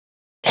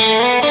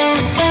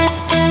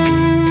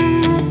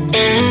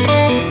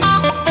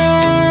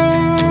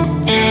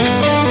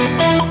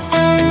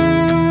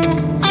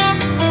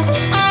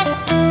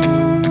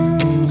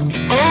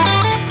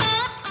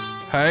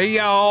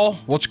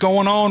What's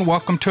going on?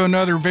 Welcome to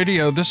another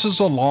video. This is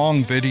a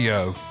long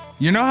video.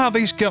 You know how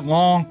these get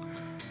long?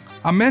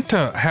 I meant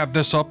to have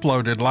this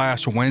uploaded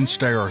last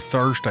Wednesday or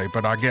Thursday,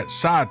 but I get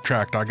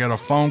sidetracked. I get a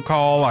phone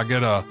call, I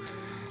get a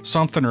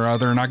something or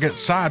other, and I get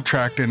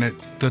sidetracked, and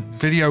the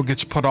video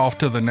gets put off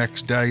to the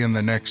next day and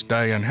the next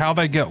day. And how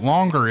they get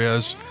longer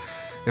is,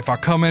 if I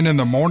come in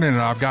the morning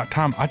and I've got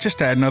time, I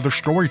just add another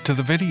story to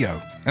the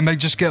video, and they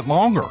just get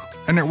longer,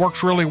 and it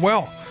works really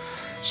well.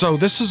 So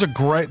this is a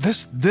great,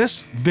 this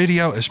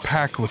video is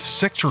packed with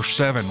 6 or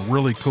 7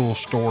 really cool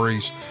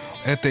stories.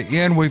 At the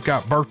end, we've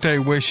got birthday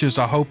wishes.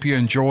 I hope you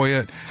enjoy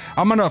it.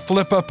 I'm gonna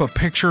flip up a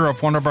picture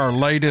of one of our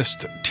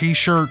latest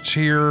t-shirts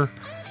here.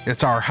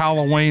 It's our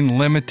Halloween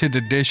limited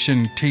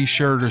edition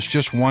t-shirt. It's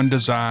just one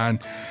design,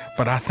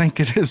 but I think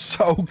it is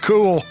so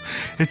cool.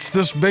 It's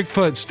this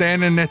Bigfoot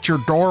standing at your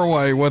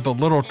doorway with a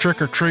little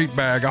trick-or-treat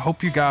bag. I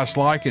hope you guys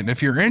like it. And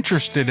if you're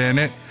interested in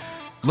it,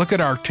 look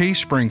at our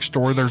Teespring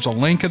store. There's a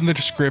link in the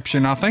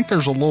description. I think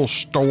there's a little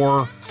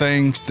store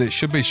thing that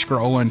should be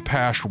scrolling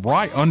past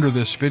right under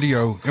this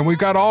video. And we've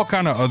got all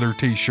kind of other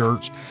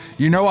t-shirts.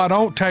 You know, I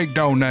don't take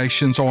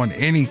donations on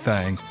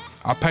anything.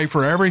 I pay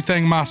for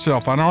everything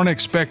myself. I don't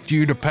expect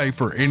you to pay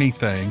for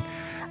anything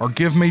or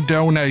give me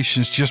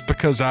donations just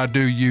because I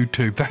do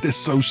YouTube. That is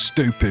so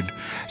stupid.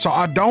 So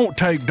I don't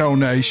take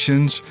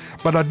donations,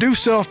 but I do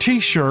sell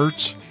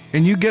t-shirts,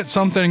 and you get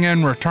something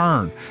in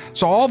return.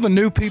 So all the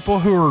new people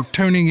who are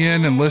tuning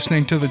in and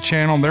listening to the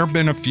channel, there have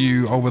been a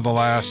few over the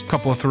last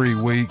couple of 3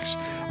 weeks.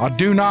 I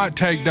do not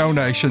take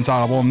donations.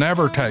 I will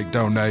never take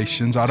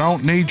donations. I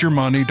don't need your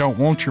money, don't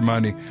want your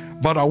money,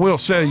 but I will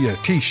sell you a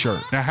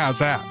t-shirt. Now how's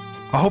that?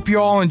 I hope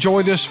you all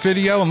enjoy this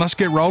video, and let's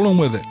get rolling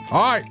with it.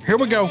 All right, here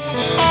we go.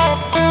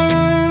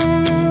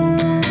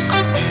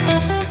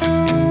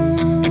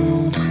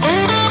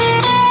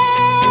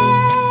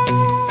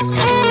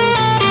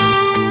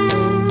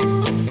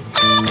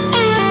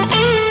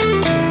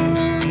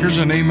 Here's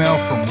an email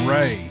from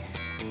Ray.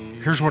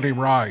 Here's what he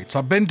writes.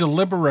 I've been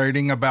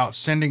deliberating about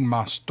sending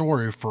my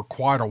story for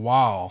quite a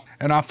while,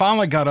 and I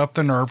finally got up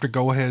the nerve to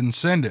go ahead and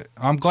send it.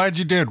 I'm glad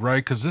you did, Ray,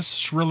 because this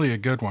is really a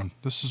good one.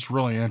 This is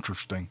really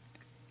interesting.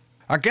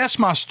 I guess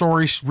my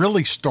story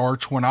really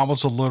starts when I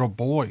was a little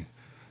boy.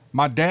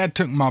 My dad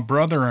took my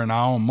brother and I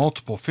on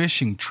multiple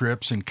fishing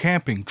trips and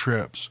camping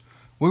trips.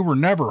 We were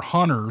never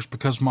hunters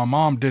because my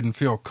mom didn't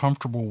feel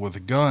comfortable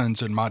with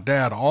guns, and my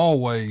dad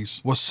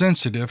always was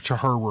sensitive to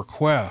her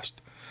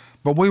request.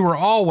 But we were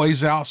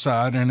always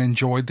outside and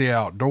enjoyed the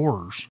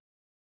outdoors.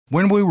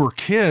 When we were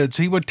kids,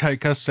 he would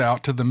take us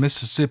out to the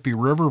Mississippi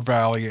River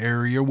Valley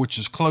area, which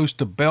is close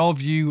to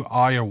Bellevue,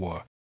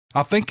 Iowa.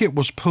 I think it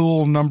was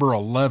pool number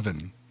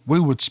 11. We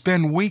would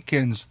spend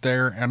weekends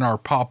there in our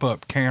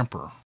pop-up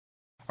camper.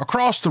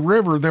 Across the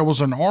river, there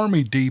was an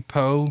army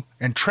depot,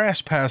 and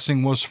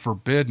trespassing was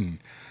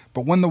forbidden.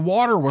 But when the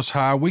water was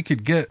high, we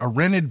could get a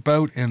rented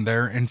boat in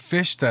there and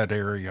fish that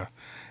area.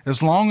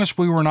 As long as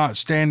we were not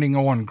standing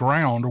on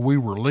ground, we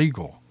were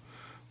legal.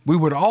 We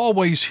would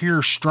always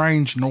hear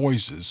strange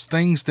noises,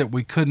 things that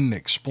we couldn't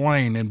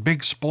explain, and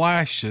big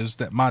splashes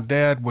that my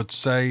dad would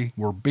say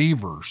were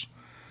beavers.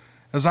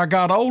 As I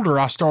got older,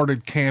 I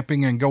started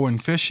camping and going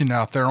fishing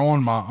out there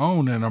on my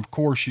own, and of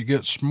course you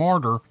get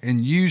smarter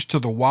and used to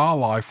the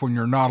wildlife when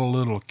you're not a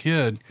little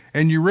kid,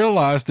 and you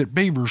realize that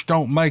beavers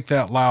don't make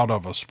that loud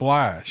of a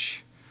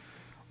splash.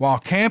 While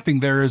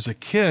camping there as a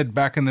kid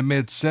back in the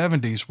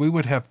mid-70s, we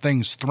would have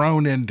things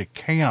thrown into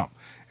camp,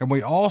 and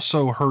we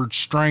also heard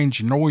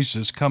strange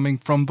noises coming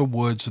from the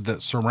woods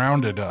that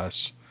surrounded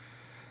us.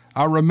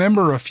 I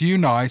remember a few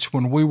nights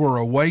when we were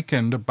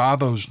awakened by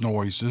those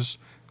noises.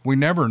 We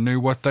never knew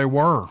what they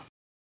were.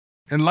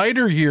 In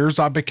later years,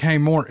 I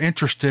became more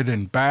interested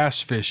in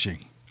bass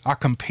fishing. I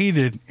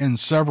competed in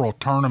several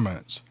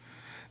tournaments.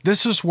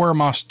 This is where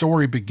my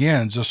story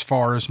begins as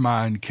far as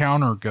my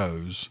encounter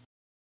goes.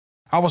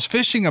 I was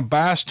fishing a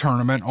bass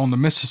tournament on the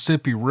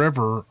Mississippi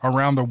River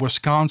around the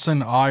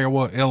Wisconsin,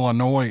 Iowa,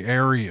 Illinois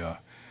area.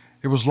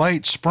 It was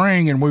late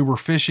spring and we were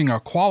fishing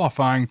a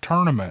qualifying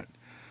tournament.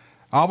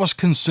 I was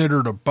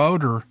considered a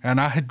boater, and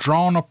I had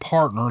drawn a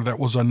partner that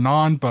was a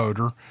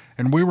non-boater,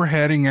 and we were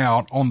heading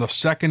out on the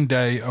second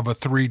day of a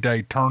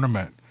 3-day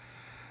tournament.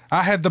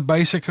 I had the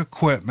basic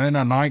equipment,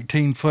 a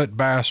 19-foot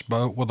bass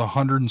boat with a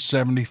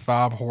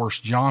 175-horse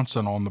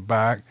Johnson on the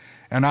back,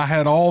 and I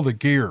had all the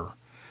gear.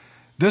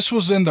 This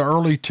was in the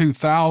early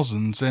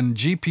 2000s, and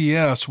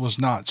GPS was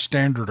not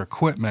standard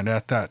equipment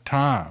at that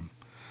time.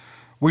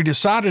 We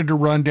decided to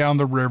run down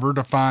the river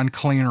to find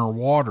cleaner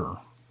water.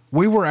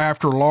 We were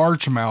after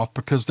largemouth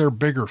because they're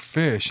bigger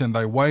fish and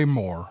they weigh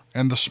more,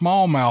 and the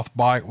smallmouth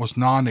bite was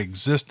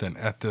non-existent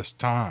at this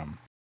time.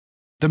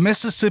 The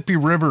Mississippi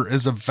River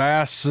is a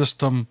vast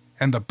system,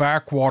 and the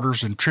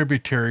backwaters and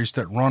tributaries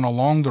that run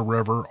along the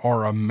river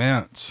are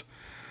immense.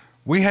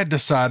 We had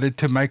decided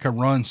to make a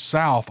run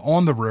south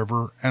on the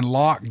river and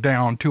lock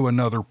down to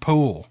another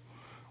pool.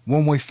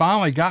 When we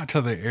finally got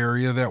to the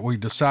area that we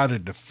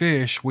decided to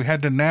fish, we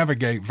had to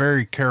navigate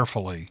very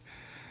carefully.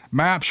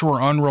 Maps were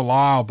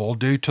unreliable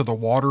due to the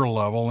water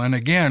level, and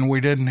again,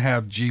 we didn't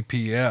have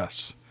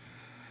GPS.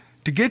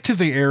 To get to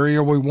the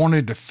area we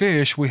wanted to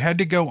fish, we had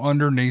to go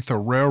underneath a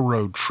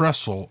railroad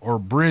trestle, or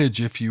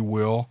bridge if you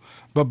will,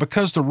 but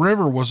because the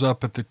river was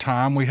up at the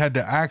time, we had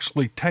to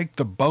actually take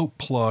the boat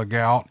plug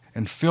out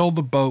and fill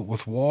the boat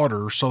with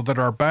water so that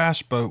our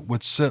bass boat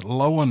would sit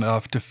low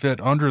enough to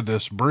fit under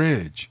this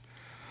bridge.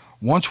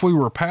 Once we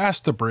were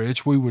past the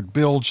bridge, we would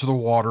bilge the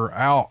water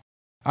out.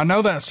 I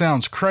know that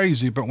sounds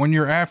crazy, but when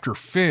you're after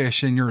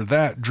fish and you're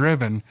that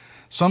driven,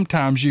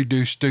 sometimes you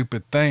do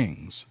stupid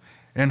things.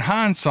 In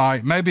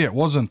hindsight, maybe it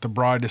wasn't the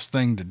brightest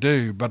thing to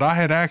do, but I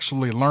had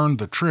actually learned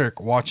the trick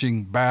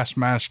watching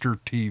Bassmaster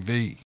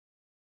TV.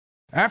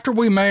 After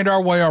we made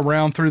our way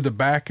around through the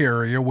back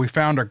area, we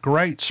found a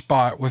great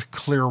spot with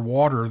clear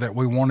water that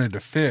we wanted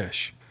to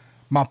fish.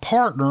 My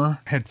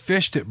partner had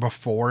fished it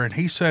before, and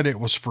he said it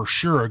was for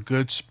sure a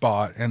good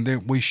spot and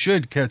that we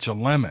should catch a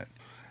limit.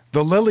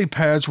 The lily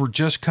pads were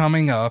just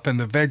coming up and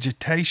the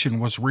vegetation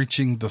was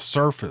reaching the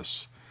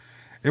surface.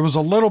 It was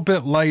a little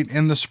bit late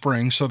in the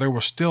spring, so there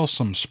was still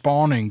some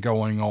spawning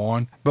going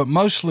on, but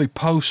mostly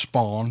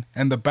post-spawn,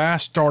 and the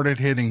bass started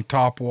hitting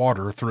top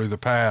water through the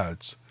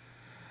pads.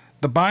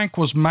 The bank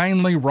was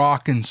mainly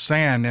rock and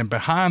sand, and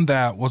behind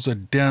that was a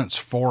dense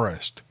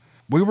forest.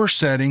 We were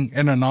sitting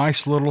in a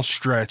nice little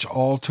stretch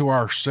all to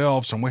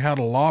ourselves, and we had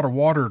a lot of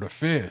water to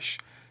fish.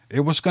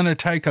 It was going to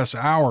take us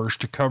hours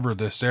to cover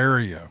this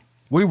area.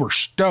 We were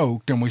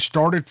stoked, and we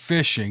started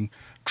fishing,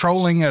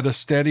 trolling at a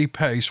steady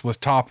pace with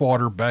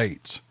topwater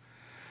baits.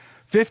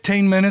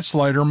 15 minutes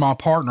later, my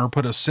partner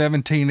put a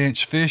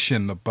 17-inch fish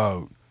in the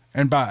boat,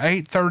 and by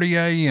 8:30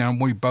 a.m.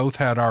 we both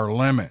had our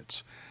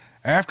limits.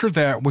 After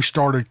that, we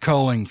started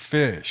culling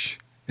fish.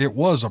 It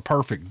was a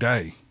perfect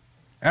day.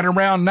 At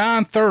around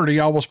 9:30,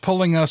 I was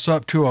pulling us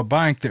up to a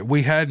bank that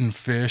we hadn't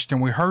fished,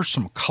 and we heard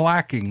some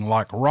clacking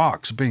like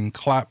rocks being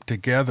clapped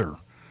together.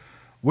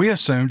 We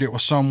assumed it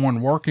was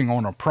someone working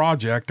on a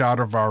project out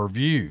of our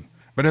view.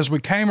 But as we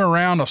came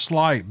around a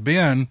slight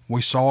bend,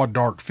 we saw a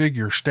dark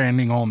figure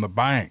standing on the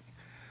bank.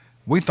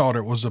 We thought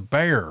it was a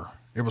bear.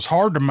 It was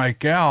hard to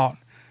make out.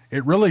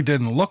 It really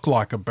didn't look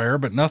like a bear,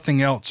 but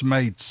nothing else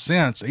made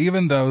sense,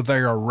 even though they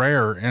are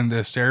rare in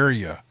this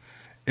area.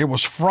 It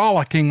was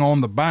frolicking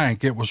on the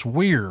bank. It was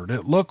weird.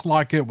 It looked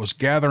like it was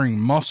gathering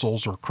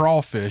mussels or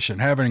crawfish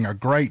and having a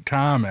great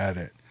time at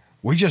it.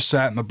 We just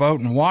sat in the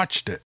boat and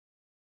watched it.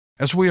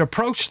 As we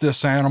approached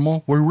this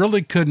animal, we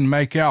really couldn't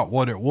make out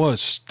what it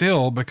was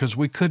still because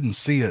we couldn't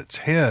see its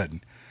head.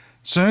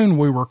 Soon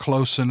we were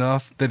close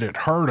enough that it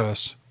heard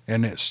us,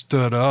 and it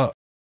stood up.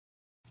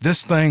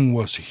 This thing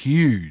was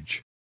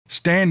huge,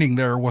 standing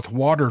there with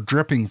water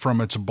dripping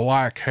from its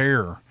black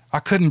hair. I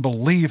couldn't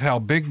believe how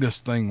big this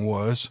thing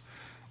was.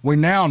 We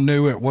now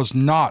knew it was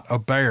not a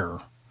bear.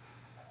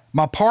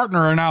 My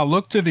partner and I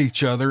looked at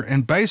each other,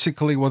 and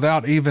basically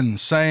without even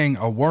saying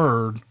a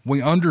word,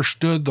 we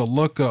understood the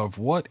look of,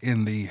 what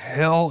in the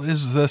hell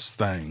is this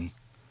thing?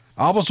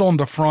 I was on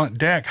the front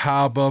deck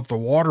high above the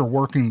water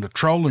working the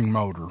trolling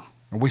motor,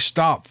 and we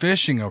stopped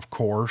fishing, of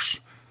course.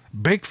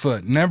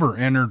 Bigfoot never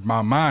entered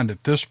my mind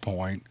at this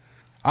point.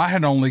 I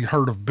had only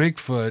heard of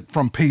Bigfoot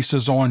from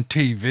pieces on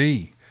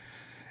TV.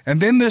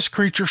 And then this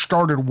creature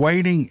started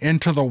wading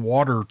into the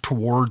water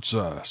towards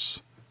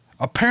us.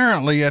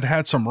 Apparently it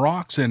had some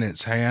rocks in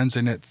its hands,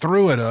 and it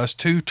threw at us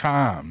 2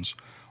 times.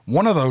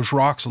 One of those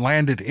rocks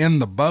landed in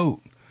the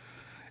boat.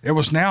 It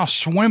was now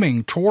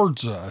swimming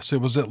towards us.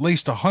 It was at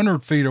least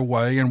 100 feet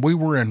away, and we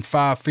were in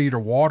 5 feet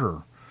of water.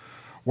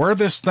 Where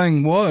this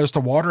thing was,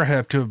 the water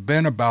had to have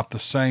been about the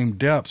same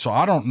depth, so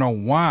I don't know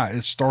why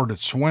it started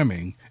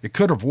swimming. It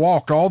could have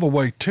walked all the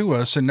way to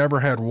us and never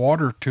had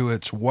water to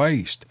its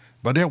waist,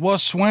 but it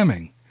was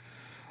swimming.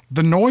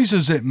 The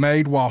noises it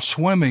made while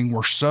swimming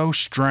were so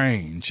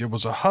strange. It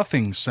was a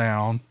huffing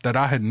sound that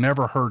I had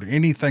never heard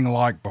anything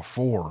like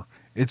before.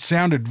 It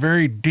sounded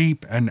very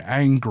deep and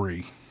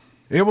angry.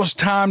 It was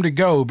time to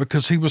go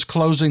because he was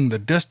closing the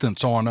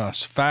distance on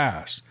us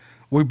fast.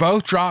 We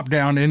both dropped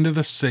down into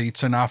the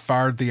seats, and I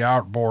fired the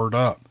outboard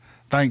up.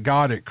 Thank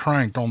God it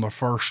cranked on the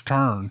first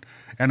turn,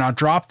 and I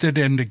dropped it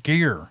into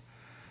gear.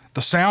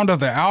 The sound of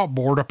the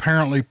outboard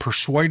apparently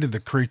persuaded the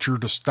creature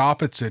to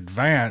stop its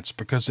advance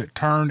because it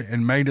turned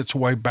and made its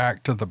way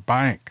back to the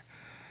bank.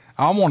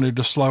 I wanted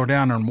to slow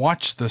down and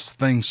watch this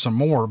thing some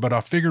more, but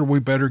I figured we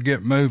better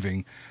get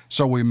moving,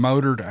 so we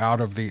motored out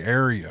of the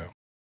area.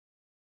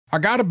 I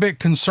got a bit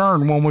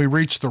concerned when we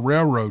reached the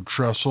railroad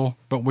trestle,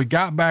 but we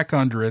got back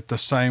under it the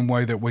same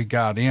way that we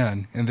got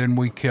in, and then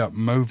we kept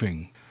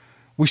moving.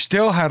 We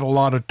still had a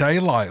lot of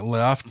daylight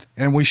left,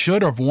 and we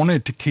should have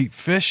wanted to keep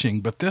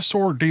fishing, but this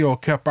ordeal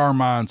kept our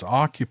minds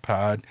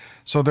occupied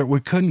so that we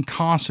couldn't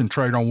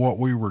concentrate on what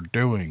we were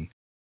doing.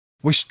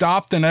 We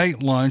stopped and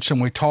ate lunch,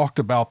 and we talked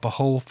about the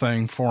whole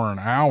thing for an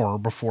hour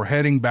before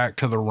heading back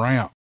to the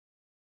ramp.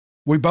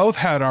 We both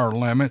had our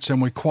limits,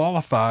 and we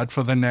qualified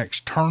for the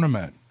next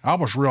tournament. I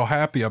was real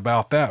happy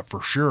about that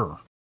for sure.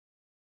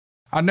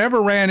 I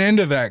never ran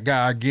into that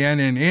guy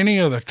again in any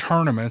of the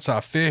tournaments I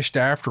fished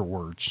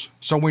afterwards,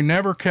 so we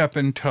never kept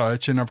in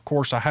touch, and of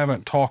course I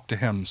haven't talked to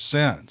him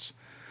since.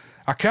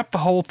 I kept the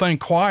whole thing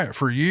quiet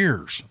for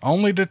years,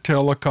 only to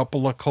tell a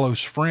couple of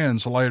close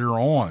friends later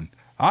on.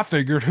 I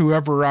figured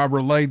whoever I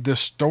relayed this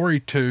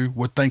story to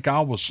would think I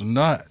was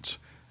nuts.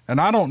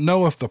 And I don't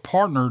know if the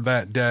partner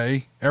that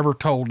day ever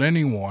told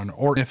anyone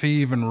or if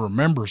he even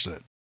remembers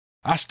it.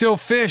 I still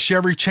fish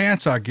every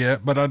chance I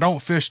get, but I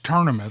don't fish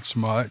tournaments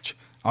much.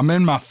 I'm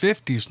in my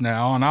 50s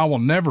now, and I will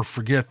never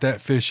forget that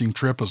fishing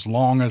trip as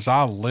long as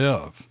I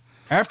live.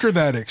 After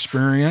that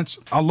experience,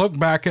 I look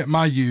back at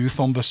my youth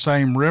on the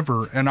same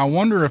river, and I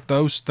wonder if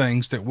those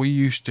things that we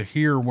used to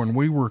hear when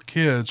we were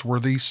kids were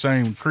these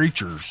same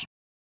creatures.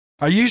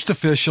 I used to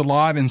fish a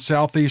lot in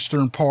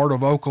southeastern part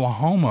of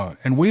Oklahoma,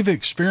 and we've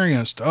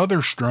experienced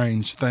other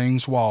strange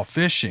things while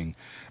fishing,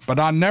 but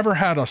I never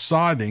had a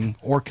sighting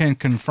or can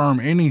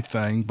confirm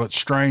anything but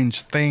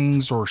strange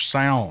things or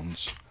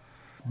sounds.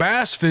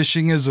 Bass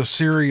fishing is a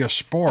serious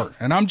sport,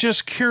 and I'm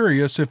just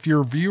curious if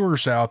your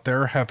viewers out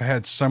there have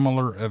had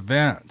similar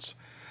events.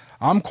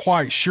 I'm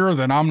quite sure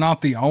that I'm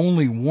not the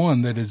only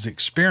one that has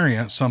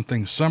experienced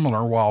something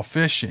similar while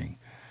fishing.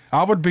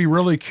 I would be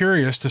really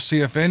curious to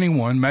see if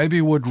anyone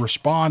maybe would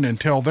respond and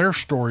tell their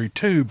story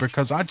too,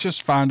 because I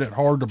just find it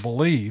hard to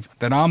believe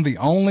that I'm the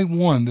only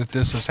one that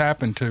this has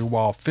happened to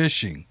while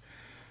fishing.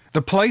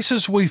 The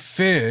places we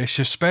fish,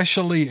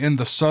 especially in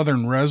the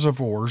southern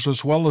reservoirs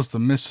as well as the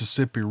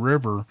Mississippi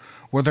River,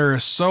 where there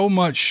is so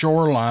much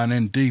shoreline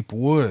and deep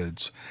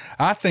woods,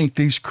 I think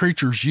these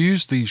creatures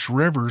use these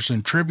rivers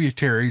and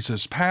tributaries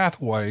as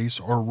pathways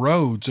or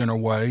roads in a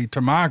way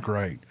to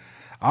migrate.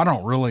 I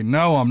don't really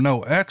know, I'm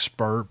no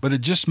expert, but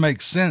it just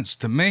makes sense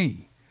to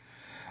me.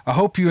 I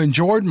hope you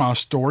enjoyed my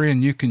story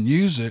and you can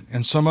use it,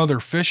 and some other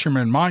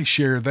fishermen might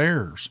share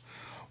theirs.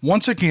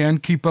 Once again,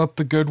 keep up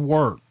the good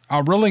work. I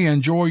really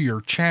enjoy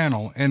your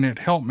channel, and it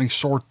helped me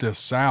sort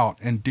this out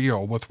and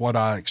deal with what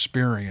I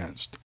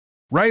experienced.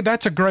 Ray,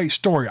 that's a great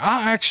story.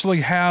 I actually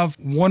have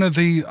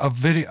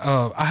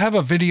I have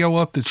a video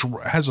up that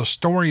has a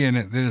story in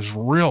it that is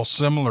real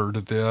similar to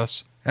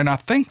this. And I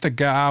think the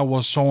guy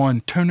was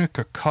on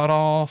Tunica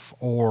Cutoff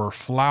or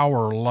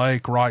Flower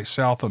Lake right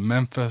south of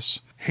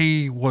Memphis.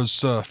 He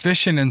was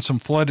fishing in some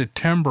flooded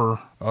timber,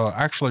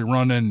 actually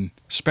running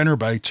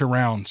spinnerbaits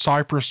around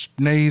cypress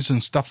knees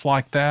and stuff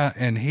like that.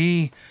 And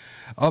he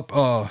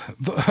the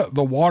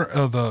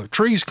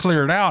trees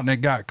cleared out and it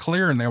got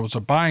clear, and there was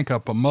a bank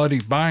up a muddy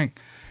bank,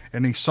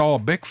 and he saw a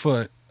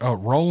Bigfoot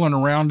rolling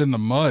around in the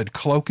mud,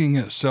 cloaking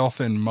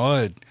itself in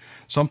mud.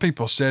 Some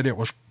people said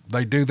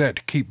they do that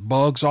to keep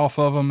bugs off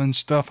of them and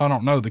stuff. I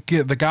don't know. The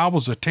guy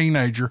was a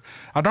teenager.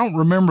 I don't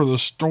remember the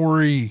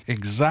story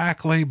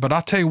exactly, but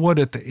I'll tell you what,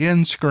 at the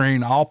end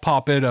screen, I'll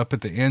pop it up at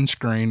the end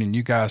screen, and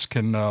you guys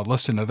can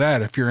listen to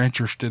that if you're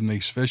interested in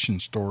these fishing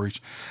stories.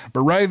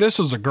 But Ray, this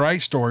is a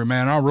great story,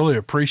 man. I really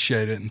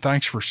appreciate it, and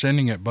thanks for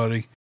sending it,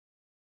 buddy.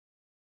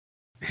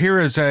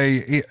 Here is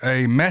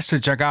a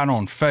message I got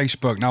on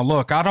Facebook. Now,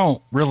 look, I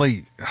don't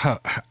really,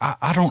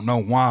 I don't know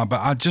why,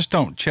 but I just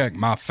don't check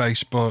my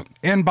Facebook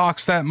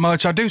inbox that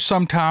much. I do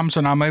sometimes,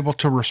 and I'm able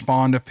to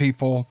respond to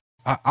people.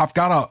 I've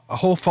got a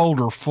whole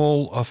folder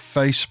full of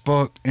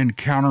Facebook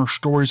encounter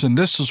stories, and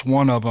this is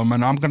one of them,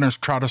 and I'm going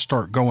to try to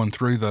start going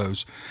through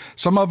those.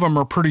 Some of them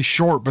are pretty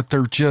short, but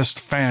they're just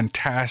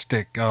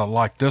fantastic,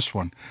 like this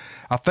one.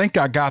 I think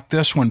I got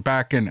this one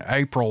back in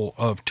April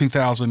of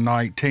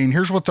 2019.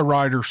 Here's what the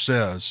writer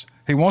says.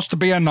 He wants to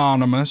be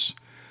anonymous.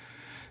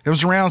 It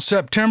was around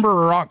September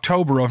or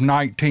October of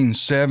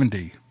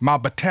 1970. My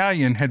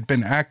battalion had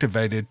been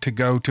activated to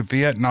go to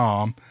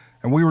Vietnam,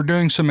 and we were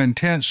doing some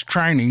intense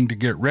training to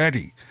get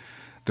ready.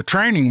 The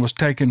training was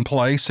taking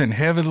place in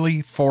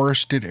heavily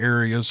forested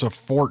areas of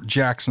Fort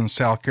Jackson,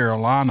 South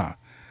Carolina.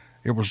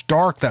 It was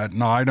dark that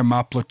night, and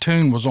my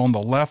platoon was on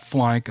the left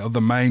flank of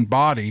the main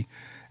body,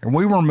 and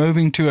we were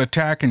moving to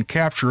attack and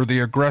capture the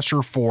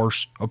aggressor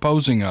force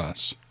opposing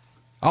us.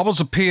 I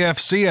was a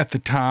PFC at the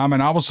time,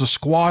 and I was the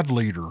squad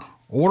leader.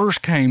 Orders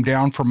came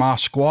down for my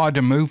squad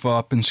to move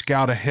up and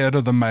scout ahead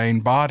of the main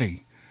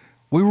body.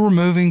 We were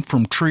moving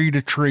from tree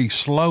to tree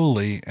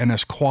slowly and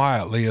as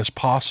quietly as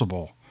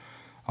possible.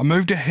 I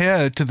moved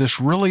ahead to this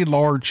really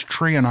large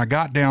tree, and I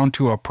got down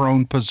to a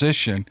prone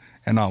position,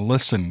 and I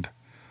listened.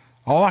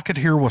 All I could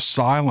hear was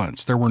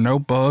silence. There were no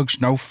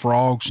bugs, no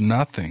frogs,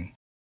 nothing.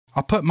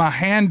 I put my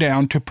hand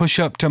down to push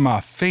up to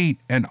my feet,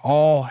 and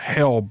all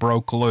hell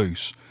broke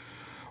loose.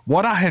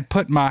 What I had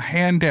put my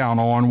hand down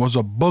on was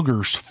a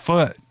booger's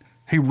foot.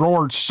 He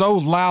roared so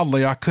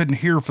loudly I couldn't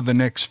hear for the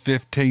next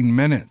 15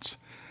 minutes.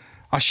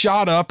 I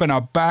shot up and I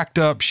backed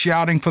up,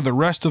 shouting for the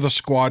rest of the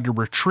squad to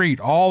retreat,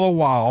 all the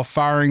while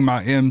firing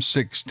my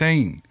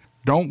M16.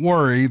 Don't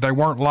worry, they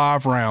weren't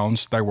live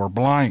rounds, they were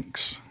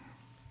blanks.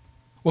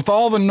 With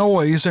all the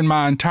noise and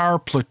my entire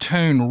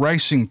platoon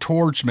racing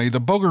towards me, the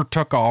booger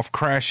took off,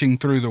 crashing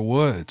through the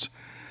woods.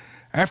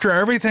 After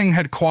everything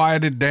had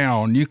quieted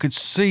down, you could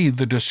see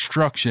the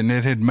destruction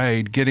it had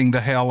made getting the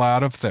hell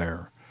out of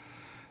there.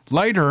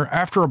 Later,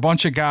 after a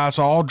bunch of guys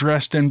all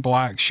dressed in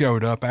black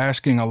showed up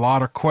asking a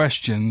lot of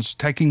questions,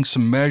 taking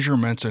some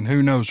measurements and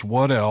who knows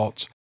what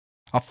else,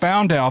 I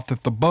found out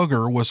that the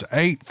booger was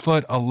 8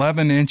 foot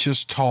 11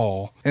 inches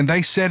tall, and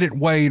they said it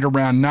weighed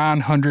around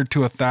 900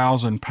 to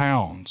 1,000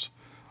 pounds.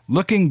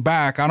 Looking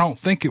back, I don't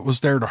think it was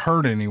there to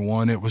hurt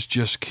anyone. It was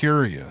just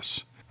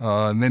curious.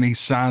 And then he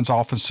signs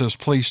off and says,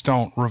 please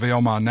don't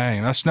reveal my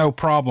name. That's no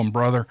problem,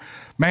 brother.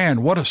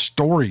 Man, what a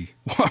story.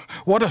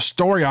 What a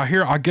story.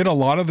 I get a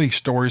lot of these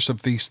stories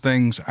of these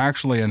things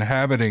actually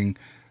inhabiting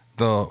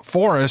the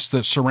forests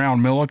that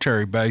surround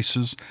military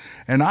bases.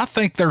 And I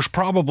think there's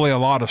probably a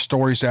lot of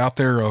stories out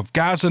there of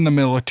guys in the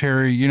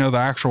military, you know, the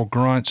actual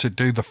grunts that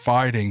do the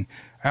fighting,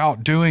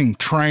 out doing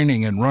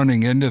training and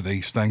running into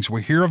these things.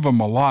 We hear of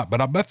them a lot,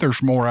 but I bet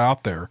there's more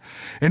out there.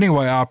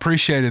 Anyway, I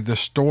appreciated this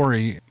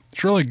story.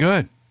 It's really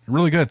good.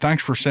 Really good.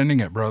 Thanks for sending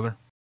it, brother.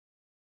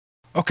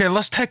 Okay,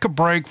 let's take a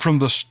break from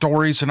the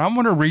stories, and I'm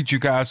going to read you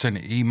guys an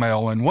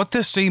email. And what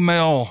this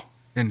email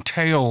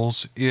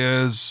entails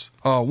is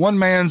one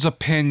man's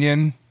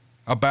opinion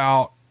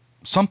about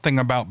something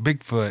about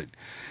Bigfoot.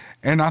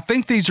 And I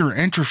think these are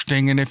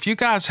interesting. And if you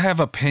guys have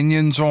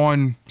opinions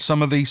on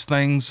some of these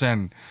things,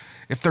 and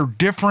if they're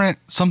different,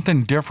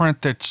 something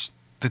different that's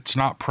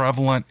not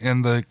prevalent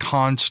in the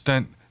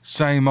constant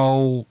same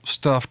old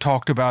stuff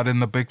talked about in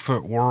the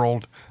Bigfoot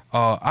world,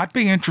 I'd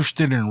be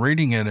interested in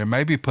reading it and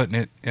maybe putting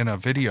it in a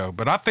video.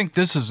 But I think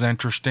this is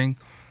interesting,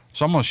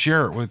 so I'm going to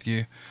share it with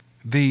you.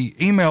 The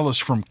email is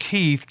from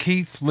Keith.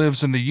 Keith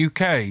lives in the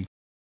UK.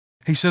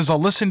 He says, I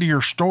listen to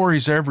your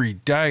stories every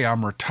day.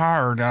 I'm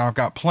retired and I've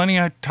got plenty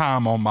of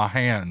time on my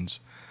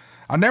hands.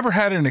 I never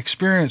had an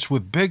experience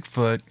with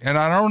Bigfoot, and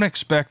I don't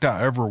expect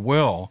I ever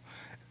will,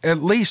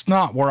 at least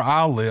not where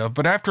I live.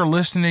 But after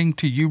listening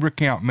to you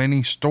recount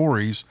many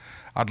stories,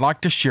 I'd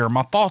like to share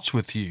my thoughts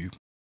with you.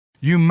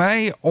 You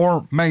may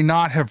or may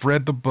not have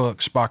read the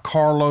books by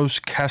Carlos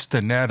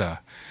Castaneda.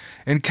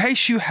 In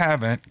case you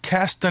haven't,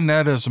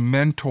 Castaneda's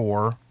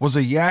mentor was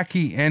a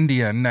Yaqui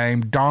Indian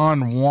named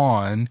Don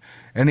Juan,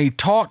 and he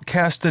taught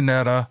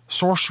Castaneda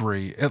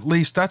sorcery. At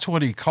least that's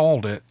what he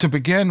called it to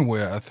begin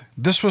with.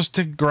 This was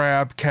to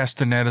grab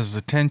Castaneda's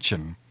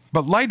attention.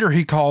 But later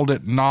he called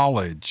it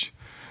knowledge.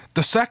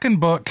 The second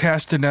book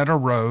Castaneda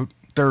wrote,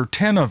 there are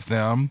 10 of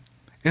them,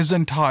 is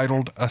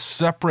entitled A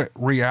Separate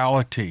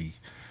Reality.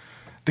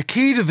 The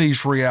key to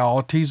these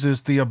realities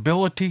is the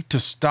ability to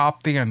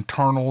stop the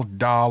internal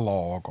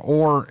dialogue,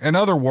 or, in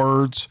other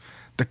words,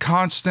 the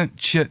constant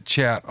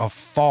chit-chat of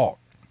thought.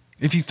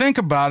 If you think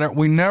about it,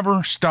 we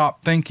never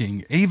stop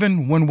thinking.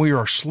 Even when we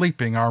are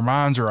sleeping, our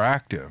minds are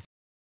active.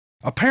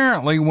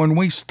 Apparently, when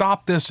we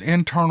stop this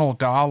internal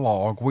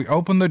dialogue, we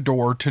open the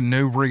door to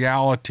new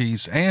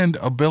realities and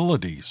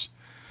abilities.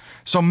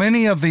 So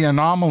many of the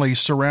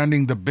anomalies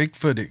surrounding the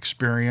Bigfoot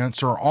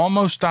experience are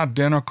almost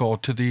identical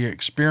to the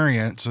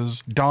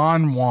experiences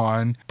Don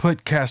Juan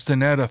put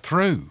Castaneda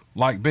through,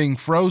 like being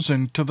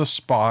frozen to the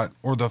spot,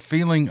 or the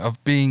feeling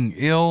of being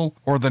ill,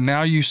 or the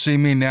now you see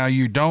me, now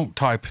you don't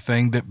type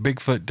thing that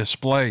Bigfoot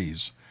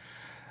displays.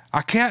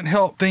 I can't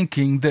help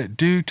thinking that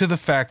due to the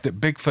fact that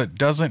Bigfoot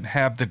doesn't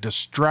have the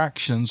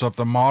distractions of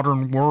the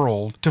modern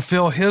world to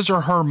fill his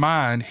or her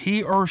mind,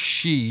 he or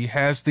she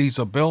has these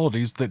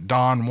abilities that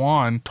Don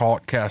Juan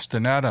taught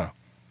Castaneda.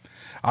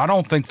 I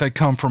don't think they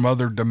come from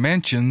other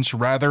dimensions.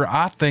 Rather,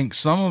 I think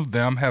some of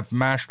them have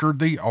mastered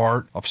the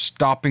art of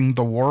stopping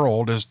the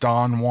world, as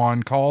Don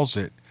Juan calls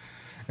it.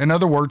 In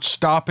other words,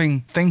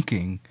 stopping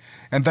thinking,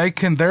 and they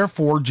can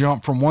therefore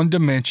jump from one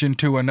dimension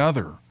to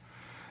another.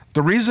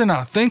 The reason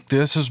I think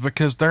this is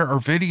because there are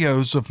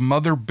videos of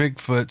mother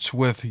Bigfoots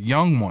with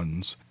young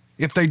ones.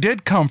 If they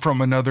did come from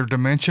another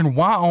dimension,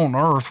 why on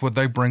earth would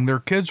they bring their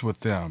kids with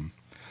them?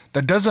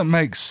 That doesn't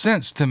make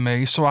sense to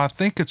me, so I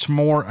think it's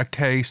more a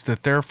case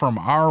that they're from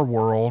our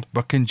world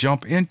but can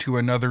jump into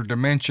another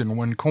dimension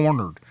when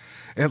cornered.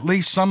 At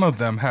least some of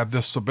them have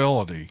this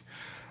ability.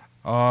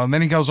 And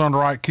then he goes on to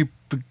write,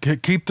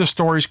 keep the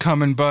stories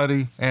coming,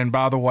 buddy. And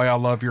by the way, I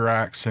love your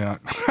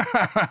accent.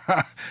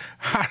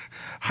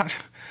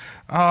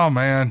 Oh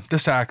man,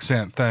 this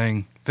accent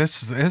thing,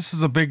 this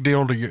is a big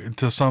deal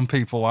to some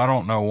people. I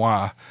don't know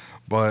why,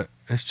 but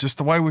it's just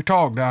the way we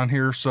talk down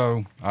here,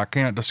 so I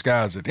can't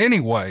disguise it.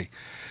 Anyway,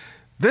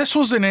 this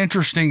was an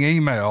interesting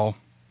email,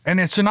 and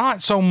it's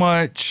not so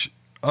much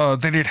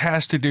that it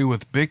has to do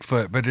with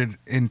Bigfoot, but it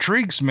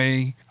intrigues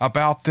me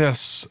about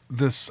this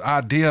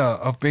idea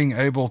of being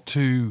able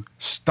to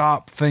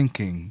stop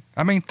thinking.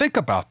 I mean, think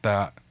about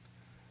that.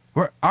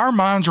 Our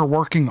minds are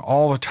working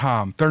all the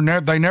time.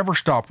 They never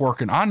stop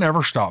working. I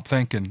never stop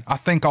thinking. I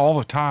think all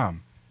the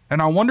time. And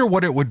I wonder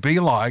what it would be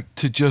like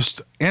to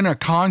just, in a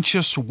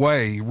conscious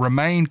way,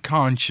 remain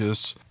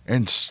conscious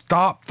and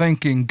stop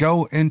thinking,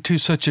 go into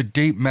such a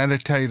deep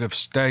meditative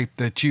state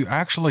that you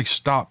actually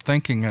stop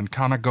thinking and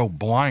kind of go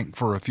blank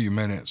for a few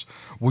minutes.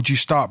 Would you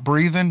stop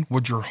breathing?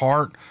 Would your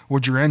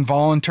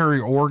involuntary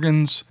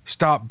organs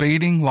stop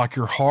beating like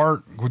your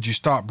heart? Would you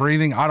stop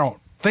breathing? I don't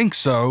think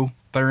so.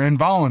 They're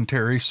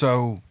involuntary,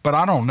 but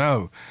I don't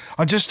know.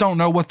 I just don't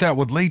know what that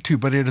would lead to,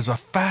 but it is a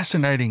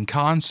fascinating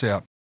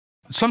concept.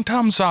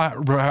 sometimes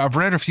I've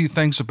read a few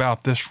things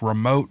about this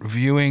remote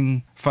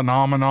viewing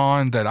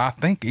phenomenon that I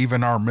think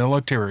even our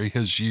military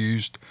has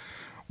used,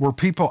 where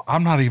people,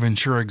 I'm not even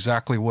sure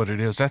exactly what it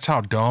is. That's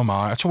how dumb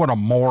that's what a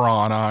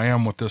moron I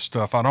am with this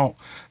stuff. I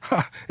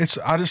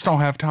just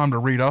don't have time to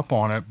read up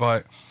on it,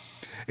 but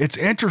it's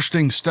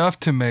interesting stuff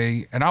to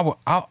me. And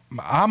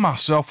I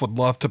myself would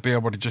love to be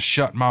able to just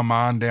shut my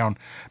mind down,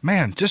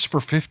 man, just for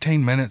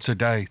 15 minutes a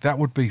day. That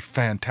would be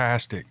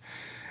fantastic.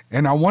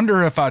 And I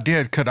wonder if I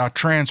did, could I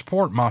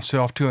transport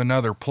myself to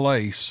another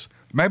place?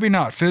 Maybe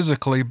not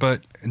physically,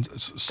 but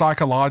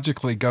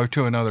psychologically go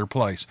to another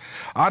place.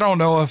 I don't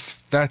know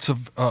if that's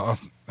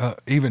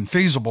even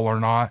feasible or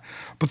not,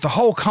 but the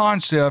whole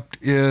concept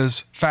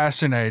is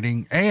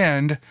fascinating.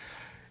 And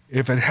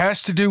if it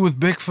has to do with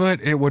Bigfoot,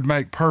 it would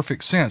make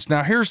perfect sense.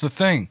 Now, here's the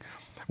thing.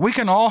 We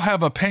can all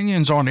have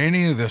opinions on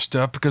any of this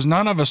stuff because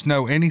none of us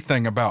know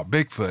anything about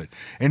Bigfoot.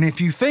 And if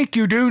you think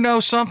you do know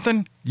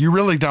something, you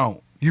really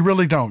don't. You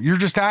really don't. You're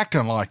just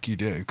acting like you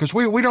do because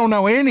we don't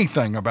know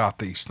anything about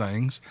these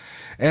things.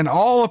 And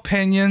all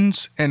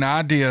opinions and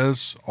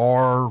ideas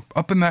are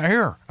up in the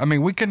air. I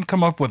mean, we can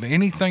come up with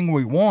anything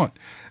we want.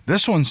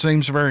 This one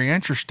seems very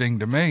interesting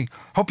to me.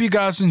 Hope you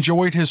guys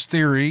enjoyed his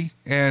theory,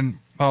 and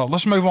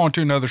let's move on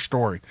to another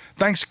story.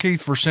 Thanks,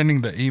 Keith, for sending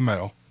the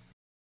email.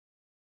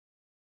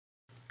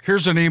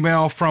 Here's an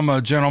email from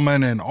a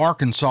gentleman in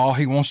Arkansas.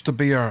 He wants to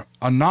be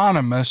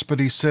anonymous,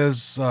 but he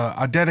says,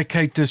 I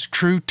dedicate this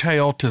true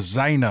tale to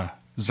Zana.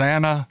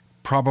 Zana,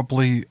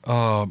 probably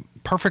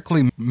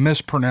perfectly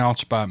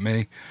mispronounced by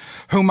me,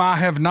 whom I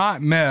have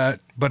not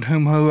met, but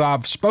who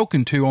I've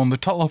spoken to on the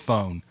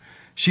telephone.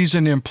 She's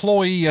an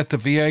employee at the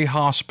VA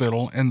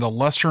hospital in the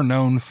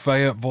lesser-known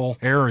Fayetteville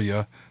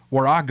area,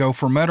 where I go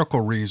for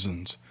medical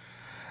reasons.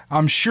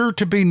 I'm sure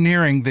to be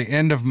nearing the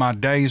end of my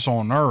days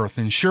on earth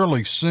and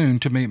surely soon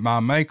to meet my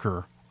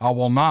maker. I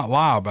will not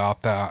lie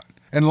about that.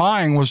 And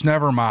lying was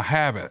never my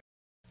habit.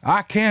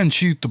 I can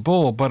shoot the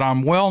bull, but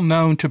I'm well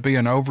known to be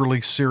an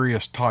overly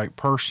serious type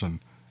person.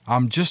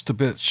 I'm just a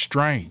bit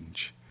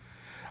strange.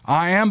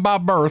 I am by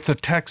birth a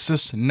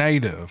Texas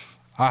native.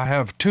 I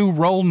have 2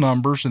 roll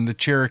numbers in the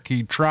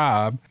Cherokee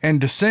tribe and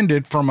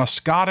descended from a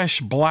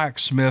Scottish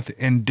blacksmith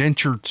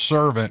indentured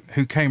servant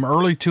who came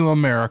early to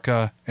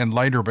America and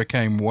later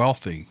became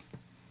wealthy.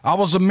 I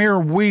was a mere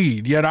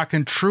weed, yet I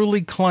can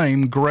truly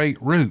claim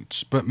great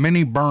roots, but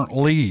many burnt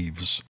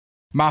leaves.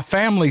 My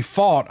family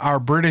fought our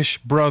British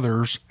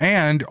brothers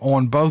and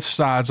on both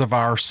sides of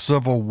our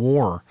Civil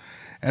War,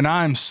 and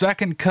I am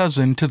second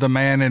cousin to the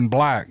man in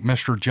black,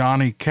 Mr.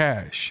 Johnny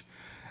Cash.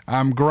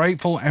 I'm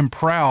grateful and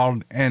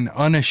proud, an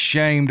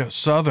unashamed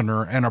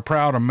Southerner and a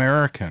proud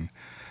American.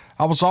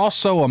 I was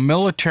also a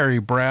military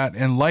brat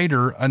and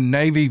later a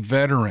Navy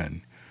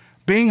veteran.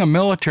 Being a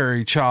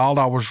military child,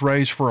 I was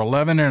raised for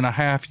 11 and a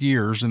half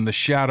years in the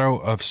shadow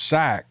of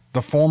SAC,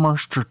 the former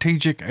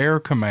Strategic Air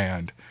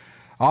Command.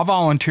 I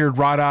volunteered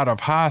right out of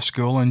high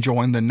school and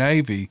joined the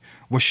Navy,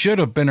 which should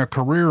have been a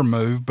career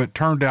move but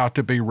turned out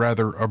to be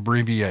rather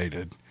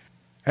abbreviated.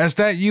 As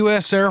that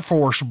U.S. Air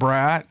Force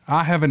brat,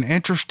 I have an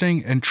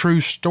interesting and true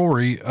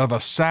story of a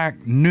SAC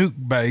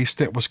nuke base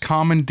that was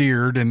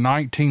commandeered in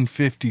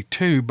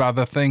 1952 by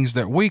the things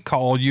that we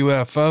call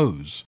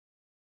UFOs.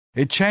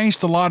 It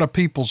changed a lot of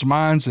people's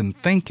minds and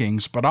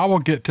thinkings, but I will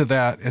get to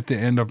that at the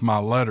end of my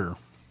letter.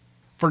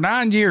 For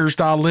 9 years,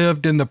 I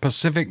lived in the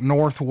Pacific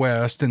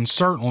Northwest and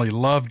certainly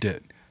loved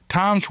it.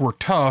 Times were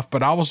tough,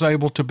 but I was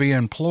able to be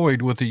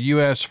employed with the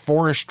U.S.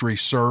 Forestry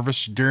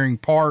Service during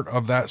part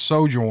of that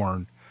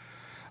sojourn.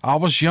 I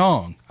was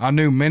young. I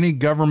knew many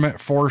government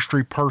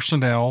forestry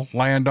personnel,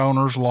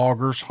 landowners,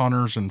 loggers,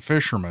 hunters, and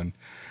fishermen,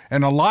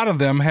 and a lot of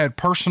them had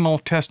personal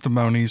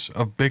testimonies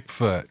of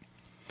Bigfoot.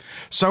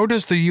 So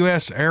does the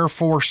U.S. Air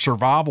Force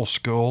Survival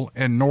School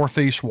in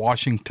Northeast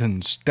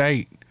Washington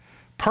State.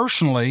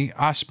 Personally,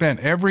 I spent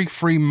every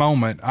free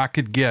moment I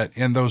could get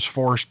in those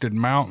forested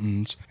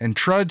mountains and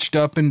trudged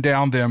up and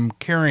down them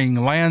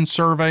carrying land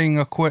surveying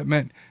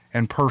equipment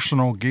and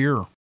personal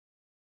gear.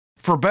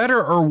 For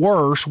better or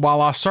worse,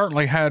 while I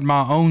certainly had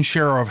my own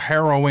share of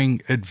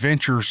harrowing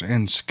adventures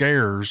and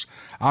scares,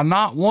 I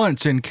not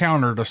once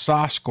encountered a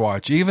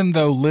Sasquatch, even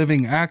though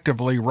living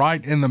actively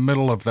right in the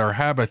middle of their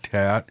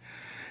habitat,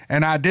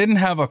 and I didn't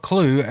have a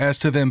clue as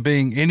to them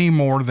being any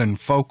more than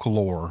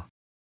folklore.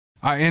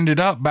 I ended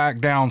up back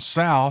down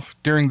south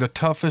during the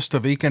toughest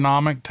of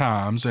economic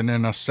times and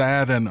in a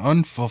sad and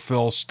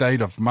unfulfilled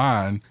state of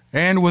mind,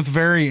 and with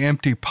very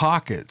empty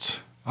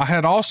pockets. I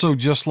had also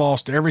just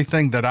lost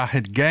everything that I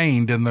had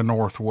gained in the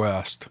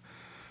Northwest.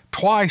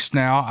 Twice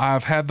now I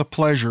have had the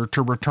pleasure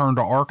to return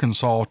to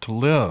Arkansas to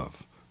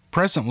live.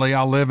 Presently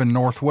I live in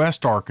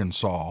Northwest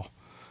Arkansas.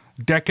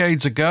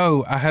 Decades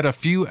ago, I had a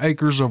few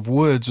acres of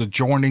woods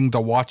adjoining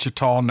the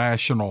Ouachita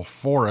National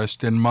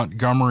Forest in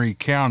Montgomery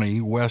County,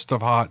 west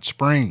of Hot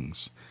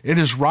Springs. It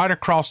is right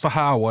across the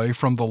highway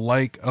from the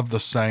lake of the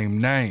same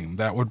name.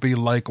 That would be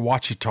Lake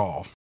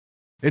Ouachita.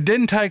 It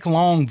didn't take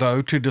long,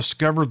 though, to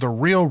discover the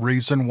real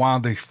reason why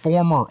the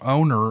former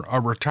owner,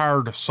 a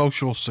retired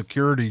Social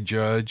Security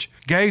judge,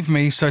 gave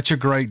me such a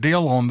great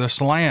deal on this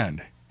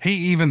land. He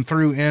even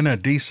threw in a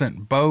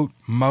decent boat,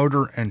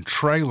 motor, and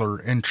trailer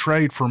in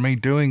trade for me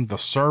doing the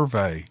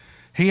survey.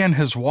 He and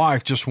his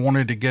wife just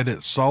wanted to get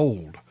it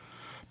sold.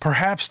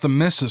 Perhaps the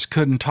missus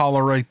couldn't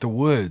tolerate the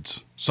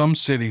woods. Some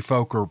city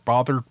folk are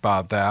bothered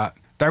by that.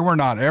 They were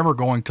not ever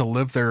going to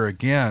live there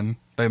again.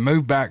 They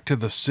moved back to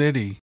the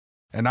city,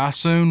 and I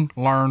soon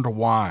learned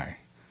why.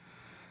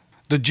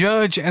 The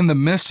judge and the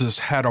missus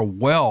had a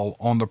well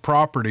on the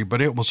property,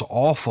 but it was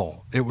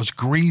awful. It was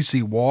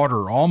greasy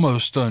water,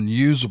 almost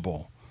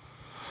unusable.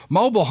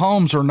 Mobile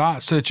homes are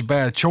not such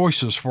bad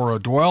choices for a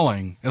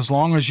dwelling, as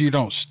long as you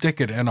don't stick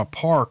it in a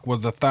park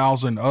with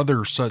 1,000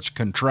 other such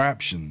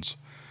contraptions.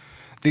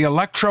 The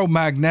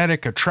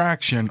electromagnetic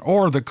attraction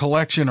or the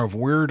collection of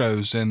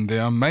weirdos in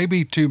them may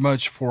be too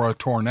much for a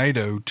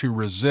tornado to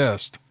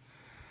resist.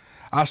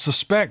 I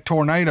suspect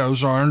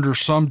tornadoes are under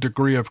some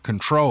degree of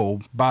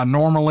control by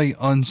normally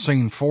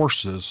unseen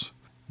forces.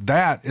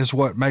 That is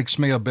what makes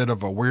me a bit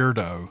of a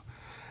weirdo.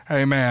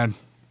 Hey man,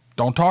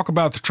 don't talk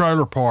about the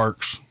trailer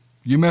parks.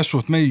 You mess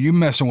with me, you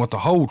messing with the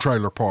whole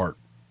trailer park.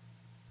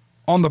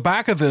 On the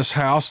back of this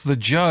house, the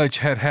judge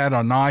had had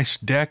a nice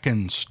deck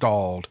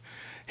installed.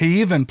 He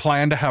even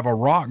planned to have a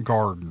rock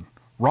garden.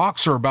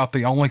 Rocks are about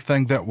the only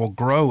thing that will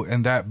grow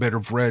in that bit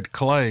of red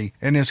clay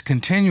and is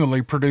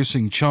continually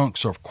producing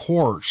chunks of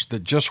quartz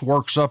that just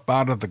works up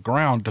out of the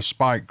ground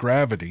despite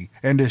gravity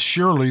and is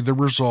surely the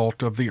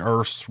result of the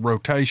Earth's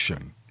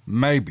rotation.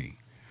 Maybe.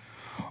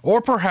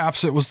 Or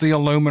perhaps it was the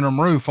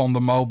aluminum roof on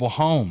the mobile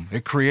home.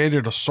 It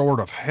created a sort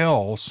of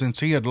hell since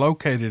he had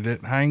located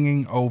it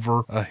hanging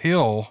over a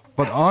hill,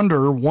 but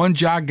under one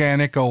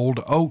gigantic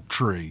old oak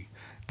tree.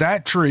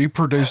 That tree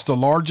produced the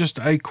largest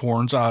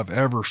acorns I've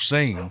ever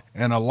seen,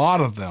 and a lot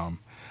of them.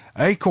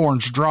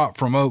 Acorns drop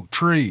from oak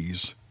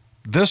trees,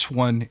 this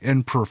one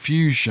in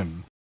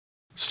profusion.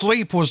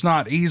 Sleep was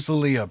not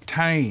easily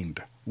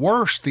obtained.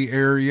 Worse, the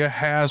area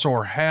has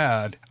or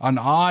had an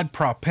odd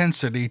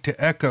propensity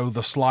to echo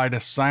the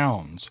slightest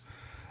sounds.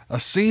 A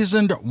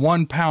seasoned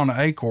 1-pound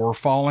acorn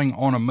falling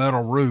on a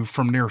metal roof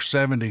from near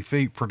 70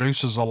 feet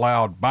produces a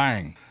loud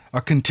bang. A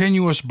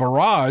continuous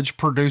barrage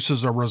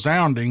produces a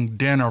resounding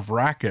din of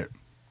racket.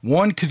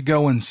 One could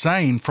go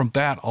insane from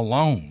that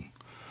alone.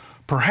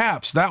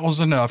 Perhaps that was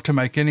enough to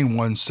make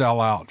anyone sell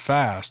out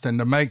fast and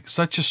to make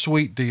such a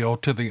sweet deal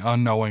to the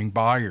unknowing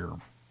buyer.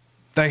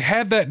 They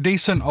had that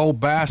decent old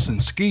bass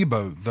and ski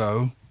boat,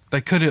 though. They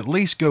could at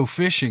least go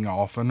fishing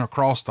often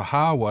across the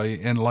highway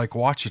in Lake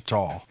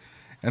Ouachita.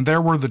 And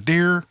there were the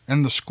deer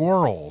and the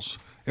squirrels.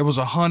 It was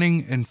a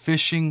hunting and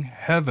fishing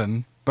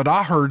heaven. But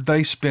I heard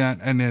they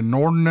spent an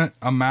inordinate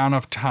amount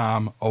of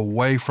time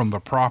away from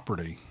the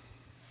property.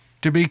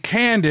 To be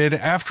candid,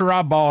 after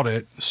I bought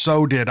it,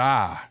 so did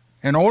I.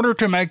 In order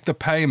to make the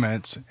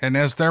payments, and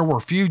as there were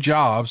few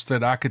jobs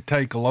that I could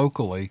take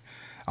locally,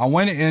 I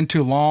went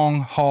into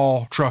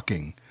long-haul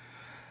trucking.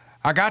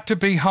 I got to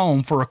be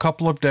home for a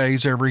couple of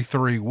days every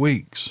 3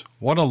 weeks.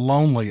 What a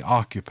lonely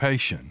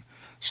occupation.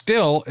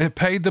 Still, it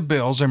paid the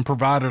bills and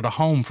provided a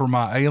home for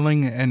my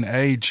ailing and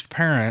aged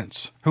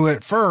parents, who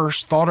at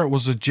first thought it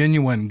was a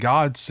genuine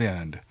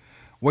godsend.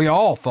 We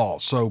all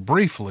thought so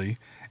briefly,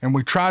 and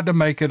we tried to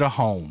make it a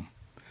home.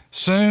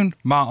 Soon,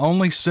 my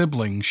only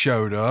sibling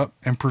showed up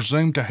and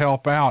presumed to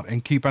help out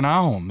and keep an eye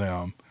on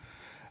them.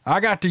 I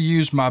got to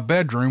use my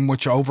bedroom,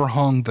 which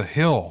overhung the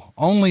hill,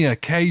 only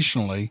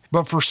occasionally,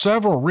 but for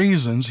several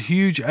reasons,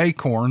 huge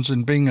acorns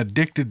and being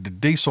addicted to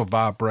diesel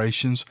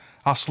vibrations,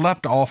 I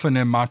slept often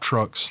in my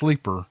truck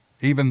sleeper,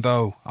 even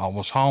though I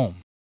was home.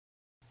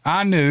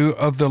 I knew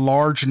of the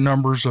large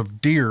numbers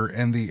of deer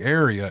in the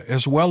area,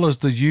 as well as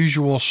the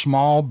usual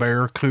small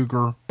bear,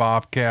 cougar,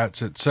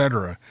 bobcats,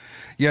 etc.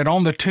 Yet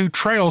on the 2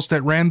 trails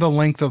that ran the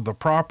length of the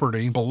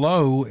property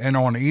below and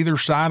on either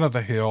side of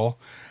the hill,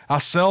 I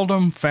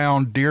seldom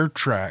found deer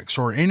tracks,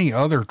 or any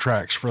other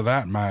tracks for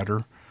that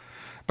matter,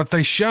 but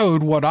they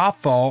showed what I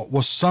thought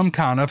was some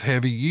kind of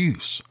heavy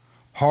use.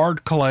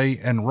 Hard clay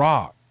and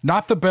rock.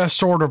 Not the best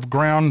sort of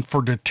ground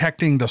for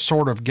detecting the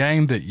sort of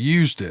game that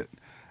used it.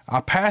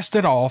 I passed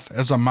it off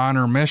as a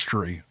minor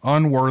mystery,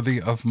 unworthy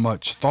of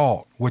much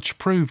thought, which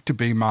proved to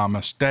be my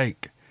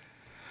mistake.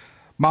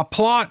 My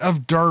plot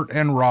of dirt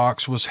and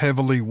rocks was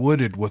heavily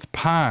wooded with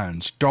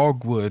pines,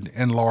 dogwood,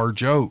 and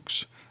large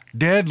oaks.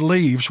 Dead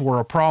leaves were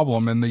a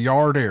problem in the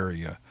yard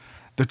area.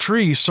 The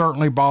trees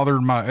certainly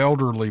bothered my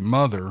elderly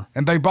mother,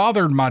 and they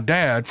bothered my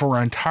dad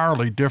for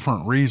entirely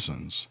different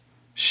reasons.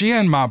 She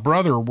and my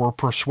brother were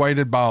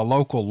persuaded by a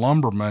local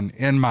lumberman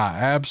in my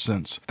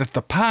absence that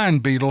the pine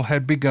beetle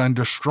had begun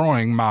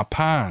destroying my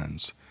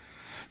pines.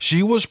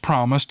 She was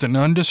promised an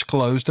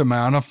undisclosed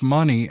amount of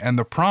money and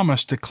the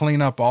promise to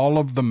clean up all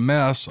of the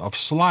mess of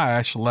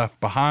slash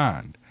left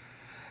behind.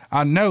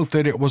 I note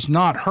that it was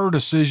not her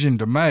decision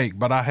to make,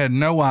 but I had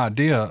no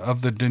idea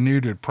of the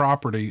denuded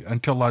property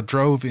until I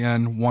drove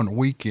in one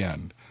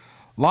weekend.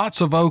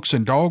 Lots of oaks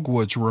and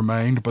dogwoods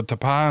remained, but the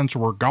pines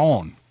were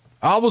gone.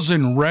 I was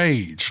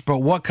enraged, but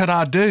what could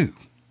I do?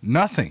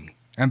 Nothing.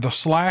 And the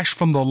slash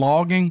from the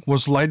logging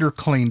was later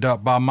cleaned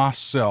up by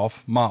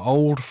myself, my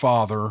old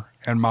father,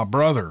 and my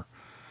brother.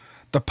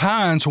 The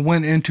pines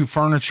went into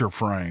furniture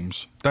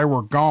frames. They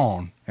were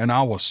gone, and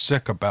I was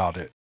sick about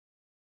it.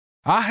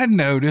 I had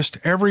noticed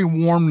every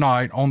warm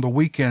night on the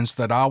weekends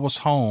that I was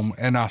home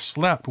and I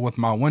slept with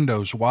my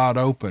windows wide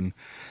open,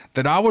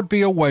 that I would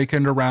be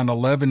awakened around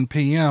 11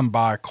 p.m.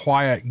 by a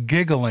quiet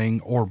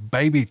giggling or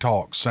baby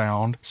talk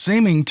sound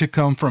seeming to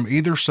come from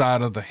either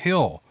side of the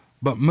hill,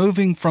 but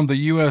moving from the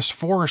U.S.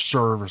 Forest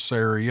Service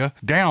area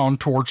down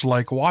towards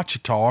Lake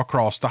Ouachita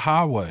across the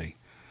highway.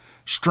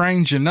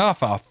 Strange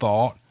enough, I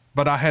thought,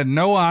 but I had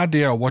no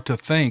idea what to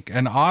think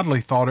and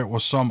oddly thought it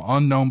was some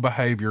unknown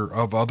behavior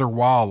of other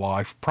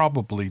wildlife,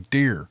 probably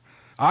deer.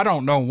 I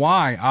don't know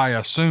why I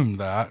assumed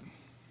that.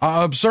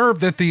 I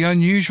observed that the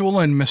unusual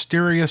and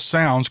mysterious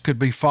sounds could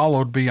be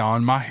followed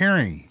beyond my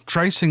hearing,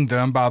 tracing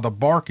them by the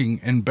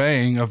barking and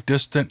baying of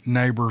distant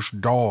neighbors'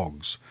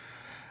 dogs.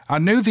 I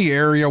knew the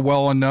area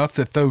well enough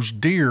that those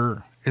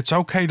deer, it's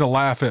okay to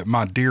laugh at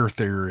my deer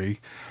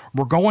theory,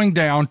 were going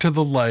down to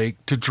the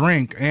lake to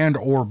drink and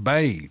or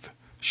bathe.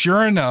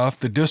 Sure enough,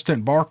 the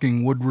distant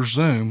barking would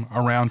resume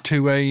around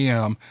 2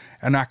 a.m.,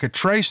 and I could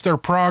trace their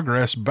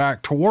progress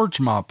back towards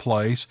my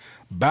place,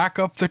 back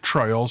up the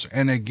trails,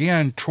 and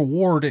again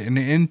toward and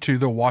into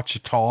the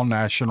Ouachita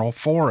National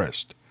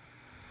Forest.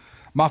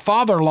 My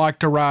father liked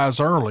to rise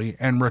early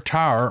and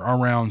retire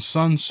around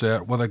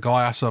sunset with a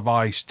glass of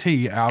iced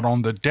tea out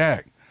on the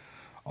deck.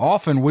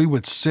 Often we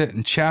would sit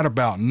and chat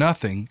about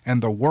nothing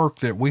and the work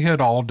that we had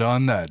all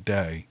done that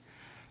day.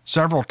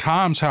 Several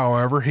times,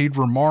 however, he'd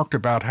remarked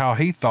about how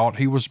he thought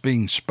he was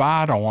being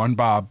spied on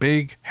by a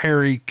big,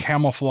 hairy,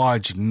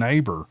 camouflaged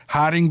neighbor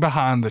hiding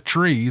behind the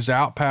trees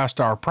out past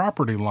our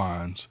property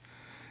lines.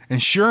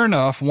 And sure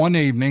enough, one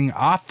evening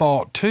I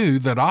thought, too,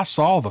 that I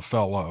saw the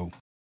fellow.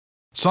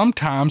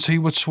 Sometimes he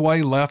would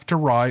sway left to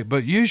right,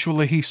 but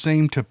usually he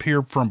seemed to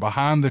peer from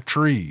behind the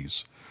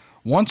trees.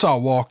 Once I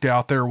walked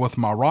out there with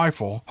my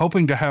rifle,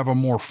 hoping to have a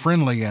more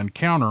friendly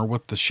encounter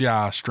with the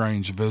shy,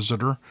 strange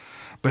visitor,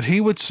 but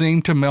he would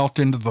seem to melt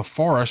into the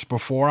forest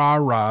before I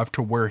arrived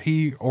to where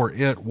he or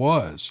it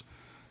was.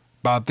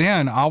 By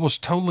then, I was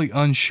totally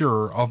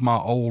unsure of my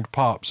old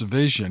pop's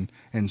vision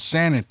and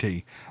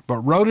sanity, but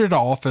wrote it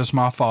off as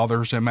my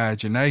father's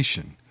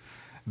imagination.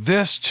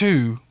 This,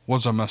 too,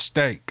 was a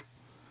mistake.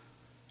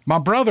 My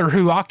brother,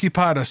 who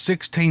occupied a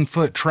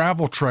 16-foot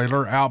travel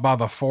trailer out by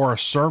the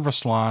Forest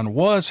Service line,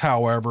 was,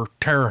 however,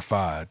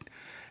 terrified.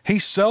 He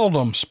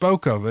seldom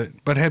spoke of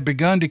it, but had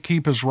begun to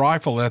keep his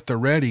rifle at the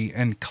ready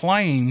and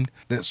claimed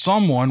that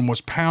someone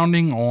was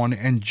pounding on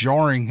and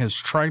jarring his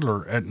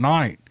trailer at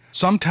night,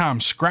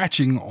 sometimes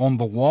scratching on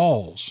the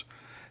walls.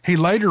 He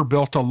later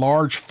built a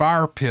large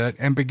fire pit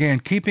and began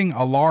keeping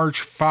a large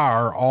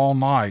fire all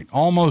night,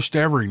 almost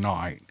every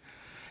night.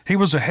 He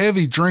was a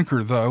heavy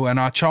drinker, though, and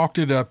I chalked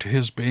it up to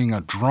his being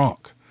a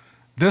drunk.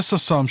 This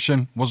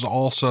assumption was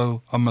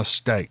also a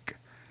mistake.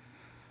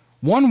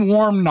 One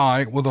warm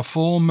night with a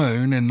full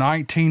moon in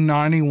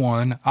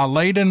 1991, I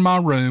laid in my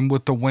room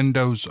with the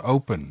windows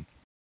open.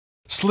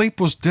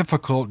 Sleep was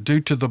difficult due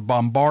to the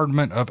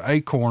bombardment of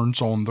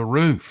acorns on the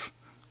roof.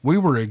 We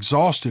were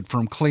exhausted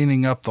from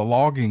cleaning up the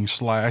logging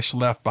slash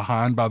left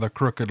behind by the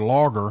crooked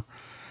logger.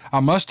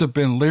 I must have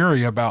been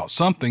leery about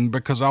something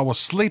because I was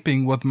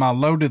sleeping with my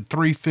loaded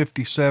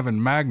 .357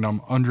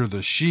 Magnum under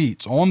the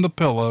sheets on the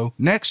pillow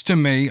next to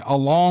me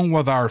along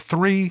with our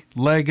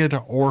three-legged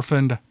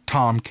orphaned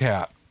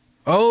tomcat.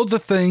 Oh, the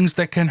things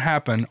that can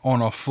happen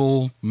on a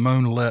full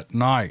moonlit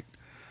night.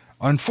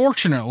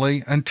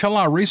 Unfortunately, until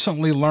I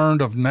recently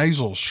learned of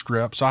nasal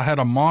strips, I had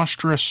a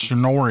monstrous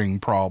snoring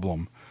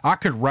problem. I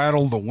could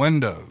rattle the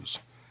windows.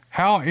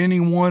 How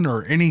anyone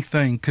or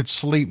anything could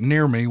sleep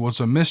near me was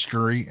a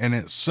mystery in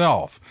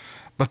itself,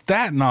 but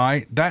that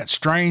night, that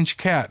strange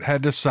cat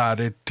had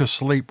decided to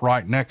sleep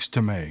right next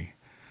to me.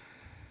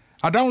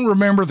 I don't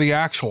remember the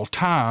actual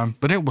time,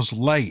 but it was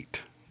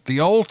late. The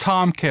old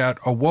tomcat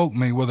awoke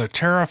me with a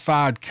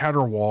terrified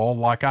caterwaul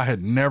like I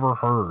had never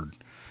heard.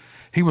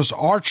 He was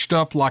arched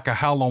up like a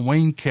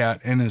Halloween cat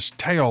and his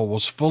tail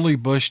was fully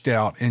bushed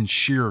out in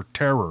sheer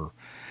terror.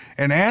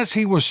 And as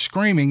he was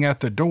screaming at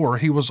the door,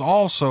 he was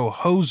also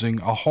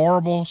hosing a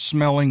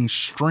horrible-smelling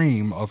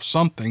stream of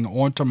something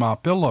onto my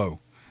pillow.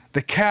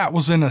 The cat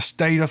was in a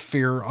state of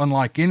fear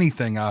unlike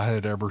anything I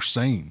had ever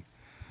seen.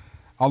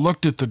 I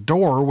looked at the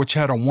door, which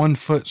had a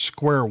 1-foot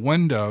square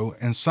window,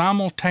 and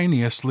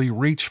simultaneously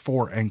reached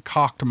for and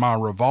cocked my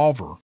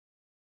revolver.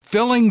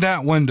 Filling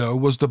that window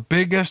was the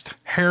biggest,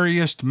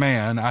 hairiest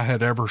man I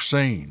had ever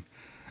seen.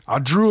 I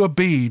drew a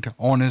bead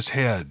on his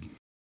head.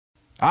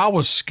 I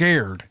was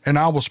scared, and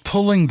I was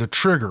pulling the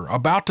trigger,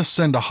 about to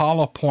send a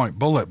hollow point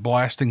bullet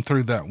blasting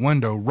through that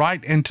window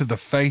right into the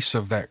face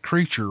of that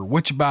creature,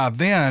 which by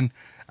then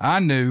I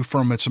knew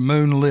from its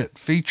moonlit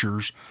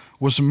features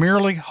was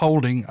merely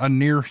holding a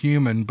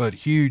near-human but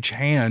huge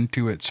hand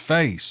to its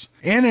face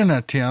in an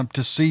attempt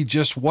to see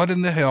just what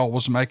in the hell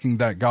was making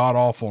that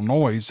god-awful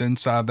noise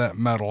inside that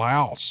metal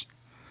house.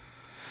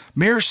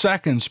 Mere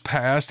seconds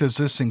passed as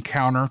this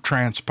encounter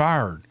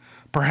transpired,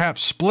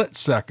 perhaps split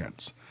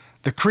seconds.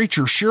 The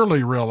creature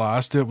surely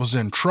realized it was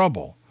in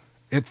trouble.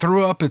 It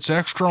threw up its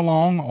extra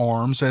long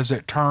arms as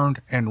it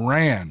turned and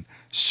ran,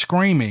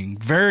 screaming,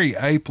 very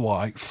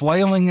ape-like,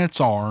 flailing its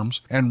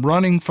arms and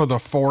running for the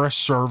Forest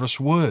Service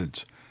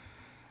woods.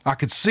 I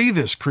could see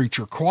this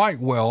creature quite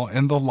well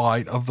in the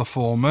light of the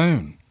full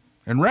moon.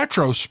 In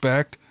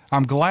retrospect,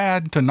 I'm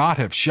glad to not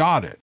have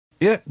shot it.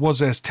 It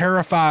was as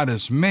terrified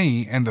as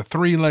me and the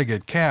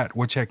three-legged cat,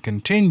 which had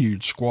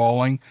continued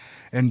squalling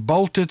and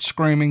bolted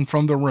screaming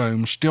from the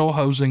room, still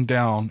hosing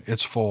down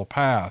its full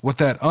path with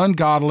that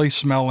ungodly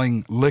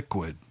smelling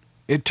liquid.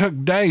 It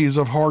took days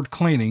of hard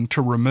cleaning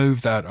to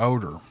remove that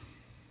odor.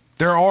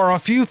 There are a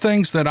few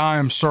things that I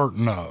am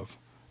certain of.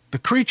 The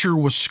creature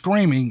was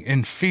screaming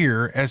in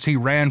fear as he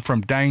ran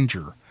from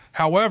danger.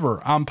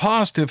 However, I'm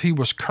positive he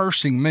was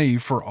cursing me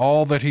for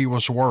all that he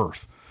was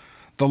worth.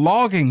 The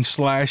logging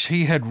slash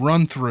he had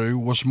run through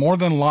was more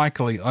than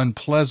likely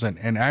unpleasant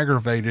and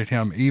aggravated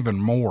him even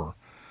more.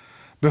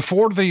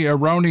 Before the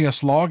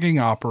erroneous logging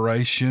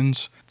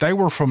operations, they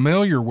were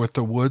familiar with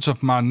the woods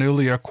of my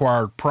newly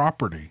acquired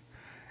property.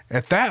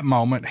 At that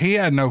moment, he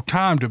had no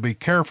time to be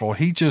careful,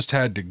 he just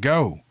had to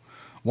go.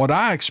 What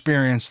I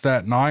experienced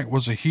that night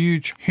was a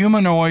huge,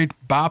 humanoid,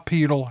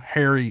 bipedal,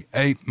 hairy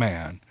ape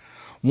man,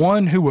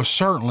 one who was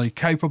certainly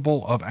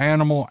capable of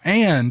animal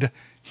and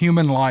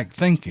human-like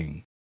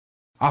thinking.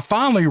 I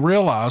finally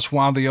realized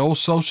why the old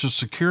Social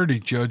Security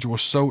judge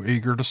was so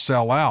eager to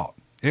sell out.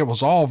 It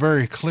was all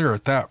very clear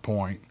at that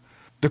point.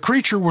 The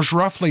creature was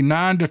roughly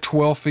 9 to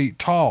 12 feet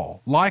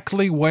tall,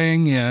 likely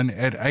weighing in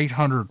at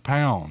 800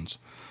 pounds.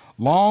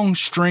 Long,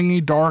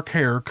 stringy, dark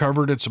hair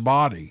covered its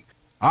body.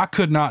 I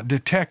could not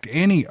detect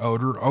any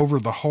odor over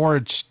the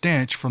horrid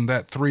stench from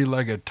that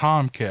three-legged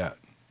tomcat.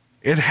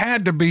 It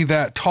had to be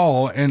that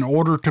tall in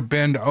order to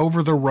bend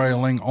over the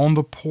railing on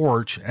the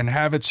porch and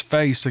have its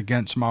face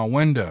against my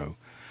window.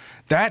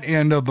 That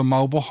end of the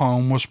mobile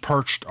home was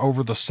perched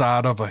over the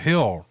side of a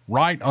hill,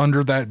 right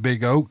under that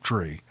big oak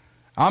tree.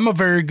 I'm a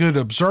very good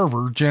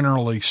observer,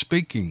 generally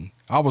speaking.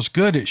 I was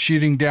good at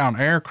shooting down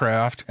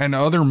aircraft and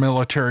other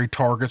military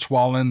targets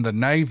while in the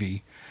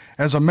Navy.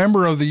 As a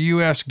member of the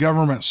U.S.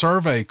 government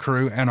survey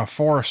crew and a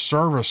Forest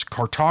Service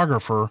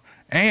cartographer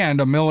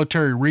and a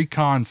military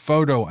recon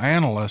photo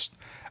analyst,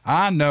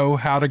 I know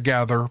how to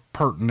gather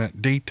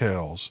pertinent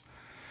details.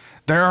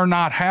 There are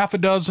not half a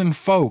dozen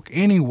folk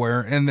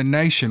anywhere in the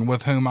nation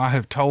with whom I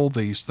have told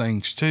these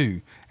things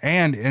to,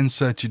 and in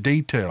such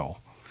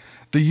detail.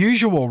 The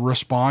usual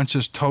response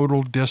is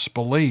total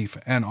disbelief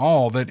and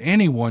awe that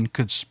anyone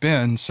could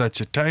spin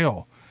such a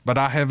tale, but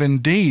I have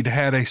indeed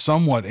had a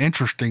somewhat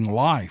interesting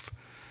life.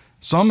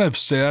 Some have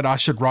said I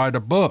should write a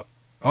book,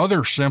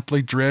 others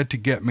simply dread to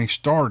get me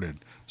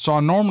started, so I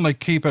normally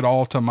keep it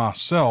all to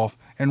myself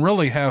and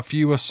really have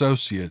few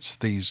associates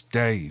these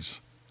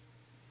days.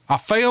 I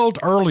failed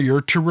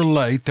earlier to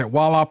relate that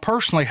while I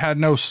personally had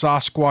no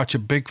Sasquatch or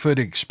Bigfoot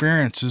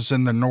experiences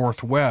in the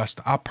Northwest,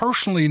 I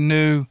personally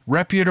knew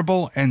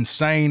reputable and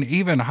sane,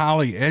 even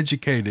highly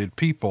educated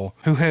people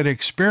who had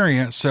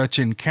experienced such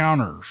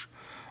encounters.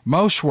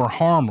 Most were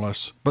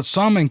harmless, but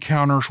some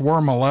encounters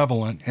were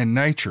malevolent in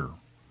nature.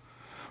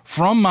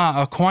 From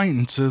my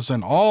acquaintances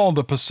in all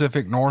the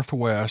Pacific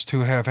Northwest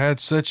who have had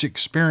such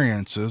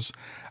experiences,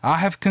 I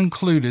have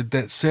concluded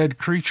that said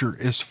creature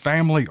is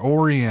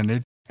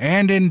family-oriented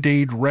and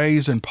indeed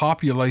raise and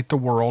populate the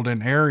world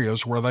in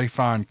areas where they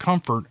find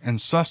comfort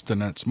and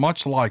sustenance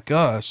much like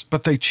us,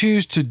 but they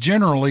choose to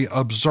generally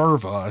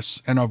observe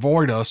us and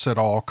avoid us at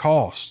all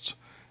costs.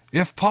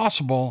 If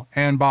possible,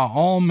 and by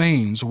all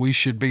means, we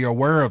should be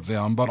aware of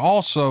them, but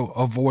also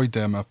avoid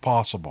them if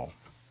possible.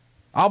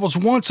 I was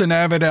once an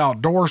avid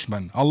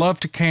outdoorsman. I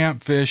love to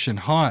camp, fish, and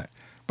hunt,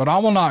 but I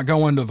will not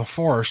go into the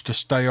forest to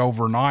stay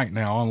overnight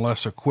now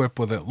unless equipped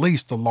with at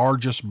least the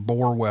largest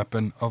bore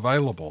weapon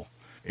available.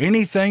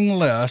 Anything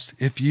less,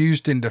 if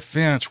used in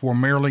defense, will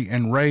merely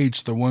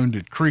enrage the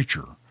wounded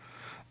creature.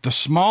 The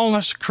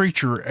smallest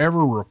creature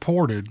ever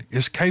reported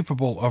is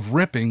capable of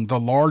ripping the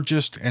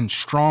largest and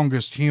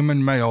strongest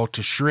human male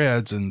to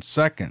shreds in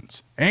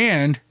seconds,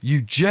 and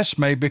you just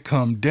may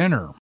become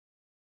dinner.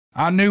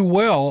 I knew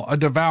well a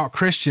devout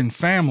Christian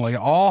family,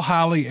 all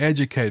highly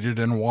educated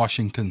in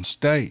Washington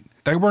State.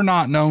 They were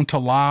not known to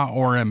lie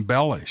or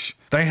embellish.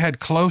 They had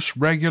close,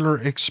 regular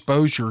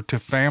exposure to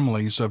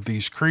families of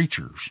these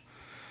creatures.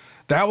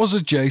 That was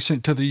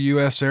adjacent to the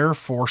U.S. Air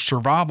Force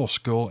Survival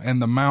School in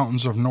the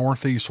mountains of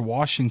northeast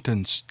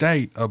Washington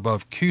State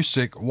above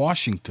Cusick,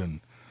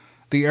 Washington.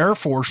 The Air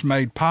Force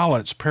made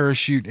pilots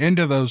parachute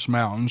into those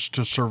mountains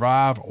to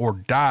survive or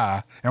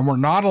die and were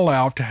not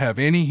allowed to have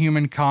any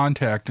human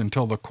contact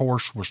until the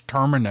course was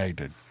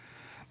terminated.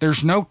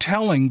 There's no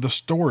telling the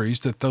stories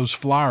that those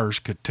flyers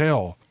could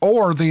tell,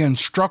 or the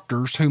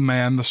instructors who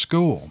manned the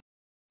school.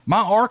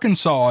 My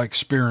Arkansas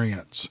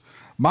experience.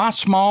 My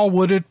small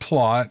wooded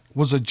plot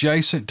was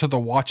adjacent to the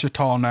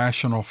Ouachita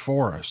National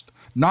Forest.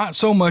 Not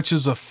so much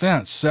as a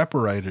fence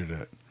separated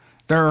it.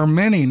 There are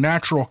many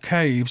natural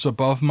caves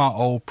above my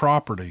old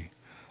property.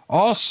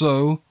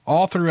 Also,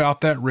 all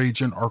throughout that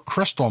region are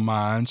crystal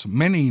mines,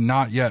 many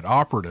not yet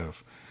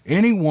operative.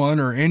 Anyone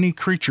or any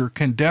creature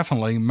can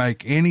definitely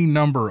make any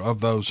number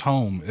of those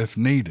home if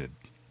needed.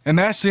 And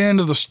that's the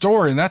end of the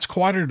story, and that's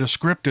quite a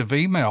descriptive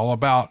email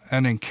about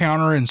an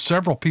encounter and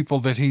several people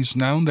that he's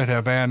known that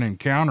have had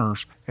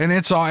encounters. And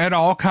it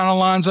all kind of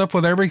lines up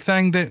with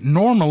everything that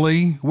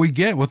normally we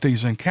get with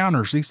these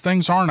encounters. These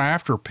things aren't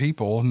after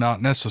people,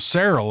 not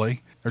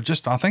necessarily.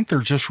 I think they're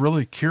just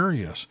really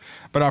curious.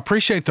 But I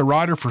appreciate the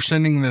writer for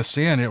sending this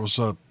in. It was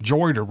a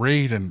joy to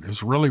read, and it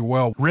was really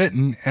well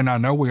written, and I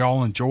know we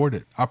all enjoyed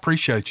it. I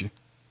appreciate you.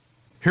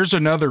 Here's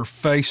another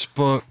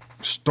Facebook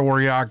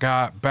story I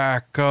got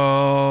back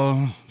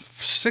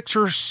 6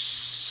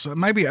 or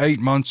maybe 8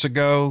 months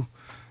ago.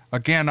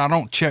 Again, I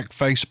don't check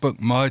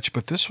Facebook much,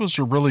 but this was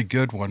a really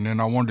good one,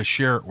 and I wanted to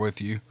share it with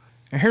you.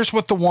 And here's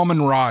what the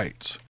woman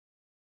writes.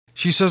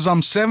 She says,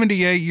 I'm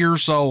 78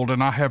 years old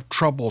and I have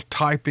trouble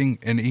typing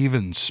and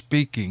even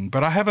speaking,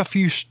 but I have a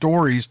few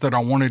stories that I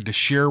wanted to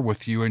share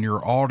with you and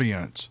your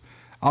audience.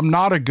 I'm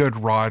not a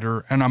good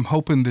writer, and I'm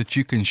hoping that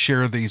you can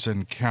share these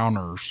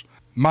encounters.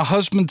 My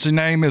husband's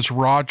name is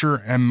Roger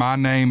and my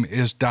name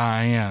is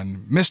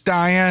Diane. Miss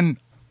Diane,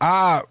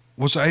 I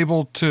was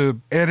able to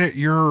edit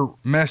your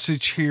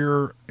message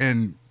here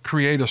and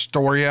create a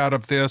story out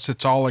of this.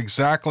 It's all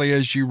exactly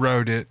as you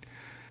wrote it.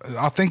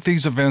 I think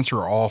these events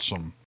are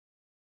awesome.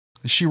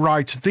 She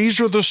writes, these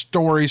are the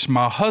stories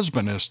my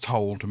husband has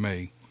told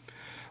me.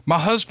 My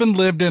husband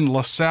lived in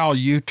LaSalle,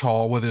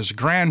 Utah with his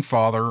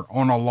grandfather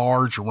on a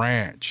large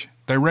ranch.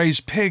 They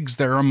raised pigs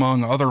there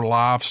among other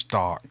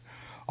livestock.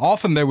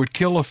 Often they would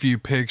kill a few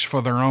pigs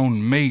for their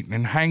own meat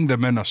and hang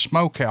them in a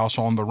smokehouse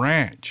on the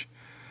ranch.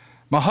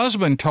 My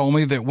husband told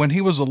me that when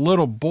he was a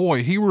little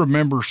boy, he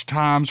remembers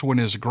times when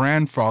his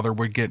grandfather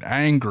would get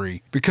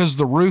angry because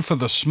the roof of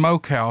the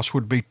smokehouse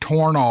would be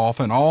torn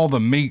off and all the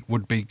meat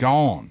would be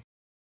gone.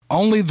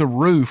 Only the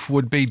roof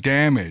would be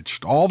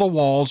damaged. All the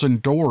walls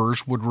and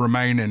doors would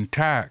remain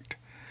intact.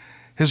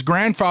 His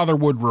grandfather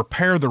would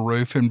repair the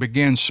roof and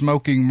begin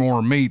smoking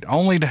more meat,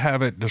 only to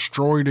have it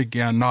destroyed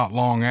again not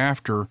long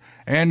after,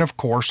 and of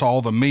course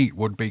all the meat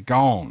would be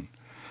gone.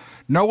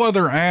 No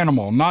other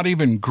animal, not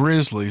even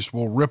grizzlies,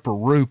 will rip a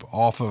roof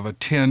off of a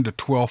 10 to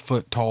 12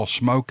 foot tall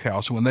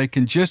smokehouse when they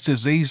can just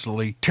as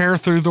easily tear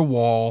through the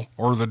wall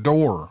or the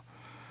door.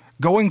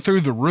 Going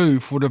through the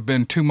roof would have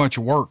been too much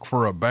work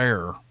for a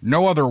bear.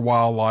 No other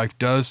wildlife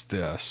does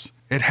this.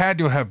 It had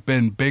to have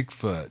been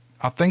Bigfoot.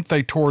 I think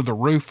they tore the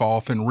roof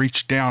off and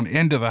reached down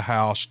into the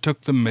house,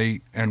 took the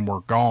meat, and were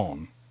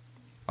gone.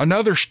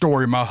 Another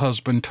story my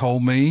husband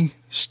told me,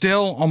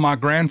 still on my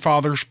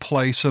grandfather's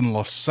place in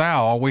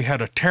LaSalle, we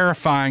had a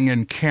terrifying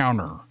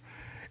encounter.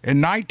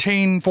 In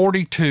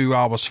 1942,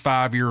 I was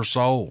 5 years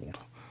old.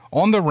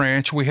 On the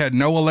ranch, we had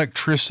no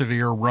electricity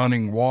or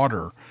running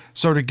water.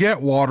 So to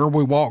get water,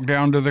 we walked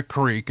down to the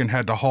creek and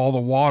had to haul the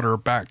water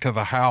back to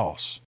the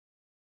house.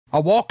 I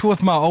walked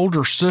with my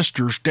older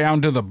sisters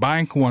down to the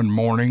bank one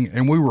morning,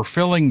 and we were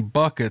filling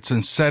buckets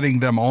and setting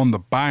them on the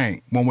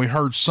bank when we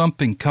heard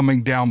something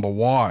coming down the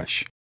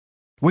wash.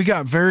 We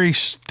got very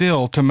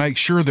still to make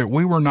sure that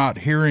we were not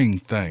hearing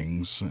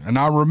things, and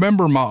I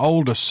remember my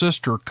oldest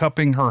sister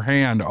cupping her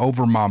hand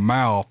over my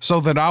mouth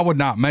so that I would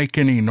not make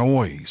any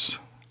noise.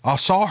 I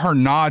saw her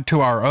nod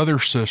to our other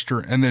sister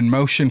and then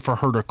motion for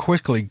her to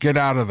quickly get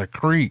out of the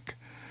creek.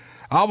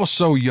 I was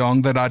so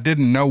young that I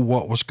didn't know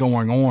what was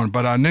going on,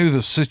 but I knew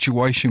the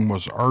situation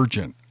was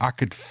urgent. I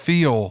could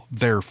feel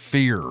their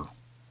fear.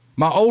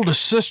 My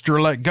oldest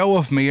sister let go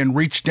of me and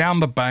reached down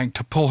the bank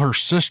to pull her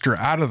sister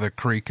out of the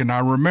creek, and I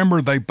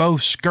remember they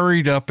both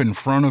scurried up in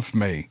front of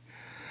me.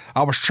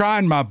 I was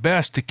trying my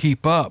best to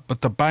keep up,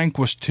 but the bank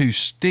was too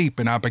steep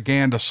and I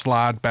began to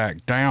slide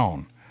back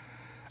down.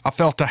 I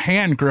felt a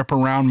hand grip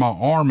around my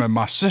arm and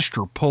my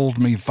sister pulled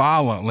me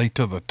violently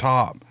to the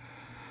top.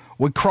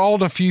 We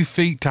crawled a few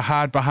feet to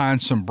hide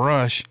behind some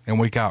brush and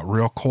we got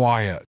real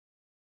quiet.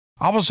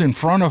 I was in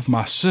front of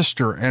my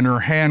sister and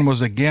her hand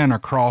was again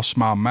across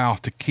my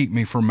mouth to keep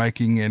me from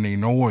making any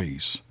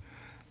noise.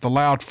 The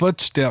loud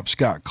footsteps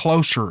got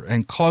closer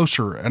and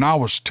closer and I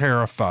was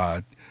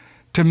terrified.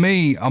 To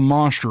me, a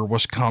monster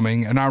was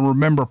coming and I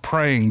remember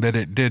praying that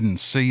it didn't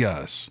see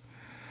us.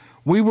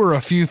 We were a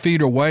few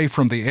feet away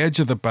from the edge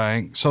of the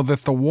bank so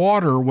that the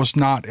water was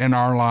not in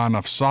our line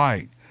of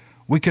sight.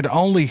 We could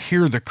only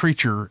hear the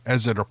creature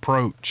as it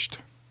approached.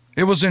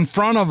 It was in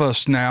front of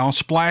us now,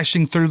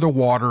 splashing through the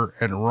water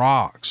and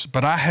rocks,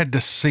 but I had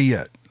to see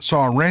it. So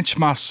I wrenched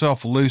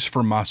myself loose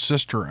from my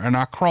sister and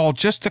I crawled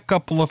just a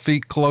couple of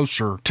feet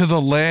closer to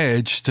the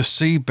ledge to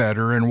see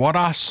better, and what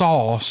I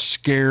saw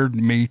scared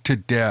me to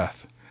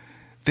death.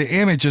 The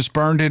image is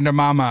burned into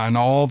my mind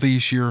all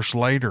these years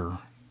later.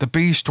 The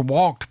beast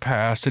walked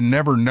past and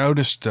never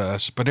noticed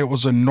us, but it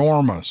was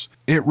enormous.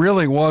 It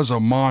really was a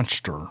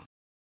monster.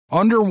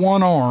 Under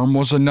one arm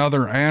was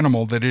another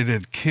animal that it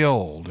had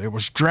killed. It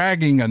was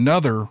dragging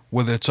another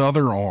with its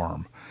other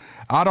arm.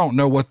 I don't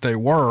know what they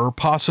were,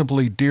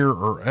 possibly deer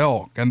or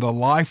elk, and the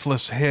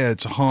lifeless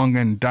heads hung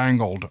and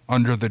dangled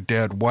under the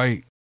dead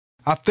weight.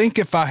 I think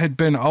if I had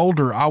been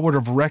older, I would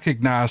have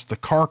recognized the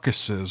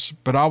carcasses,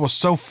 but I was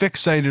so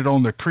fixated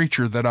on the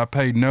creature that I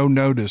paid no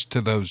notice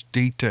to those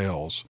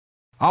details.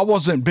 I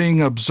wasn't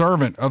being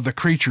observant of the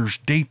creature's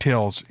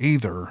details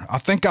either. I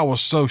think I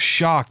was so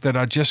shocked that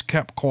I just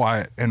kept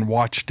quiet and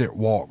watched it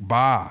walk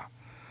by.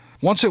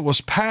 Once it was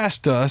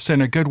past us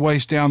and a good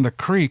ways down the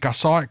creek, I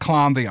saw it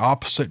climb the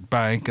opposite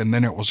bank and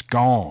then it was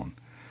gone.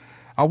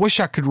 I wish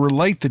I could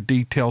relate the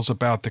details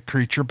about the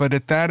creature, but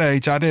at that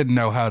age I didn't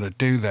know how to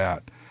do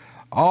that.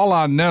 All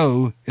I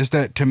know is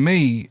that to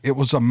me, it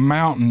was a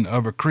mountain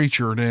of a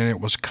creature and it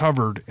was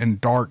covered in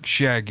dark,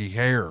 shaggy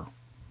hair.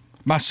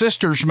 My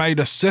sisters made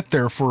us sit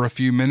there for a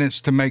few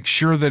minutes to make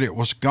sure that it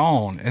was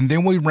gone, and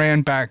then we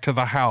ran back to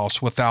the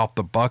house without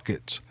the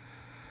buckets.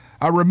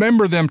 I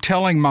remember them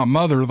telling my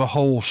mother the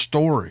whole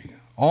story.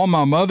 All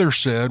my mother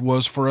said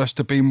was for us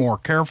to be more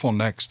careful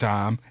next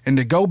time and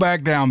to go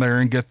back down there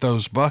and get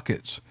those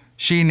buckets.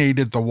 She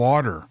needed the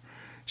water.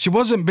 She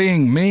wasn't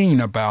being mean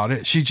about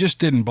it, she just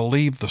didn't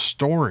believe the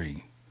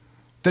story.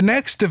 The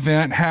next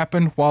event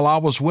happened while I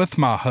was with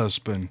my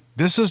husband.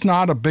 This is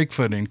not a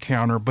Bigfoot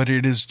encounter, but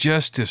it is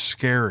just as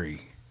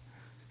scary.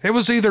 It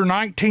was either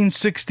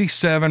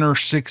 1967 or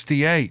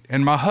 68,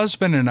 and my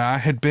husband and I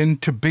had been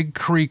to Big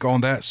Creek on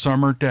that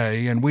summer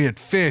day, and we had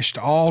fished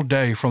all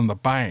day from the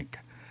bank.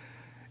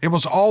 It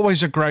was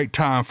always a great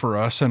time for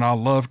us, and I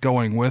loved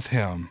going with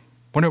him.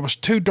 When it was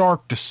too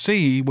dark to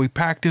see, we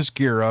packed his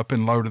gear up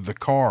and loaded the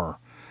car.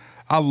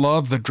 I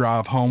loved the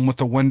drive home with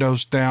the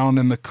windows down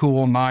and the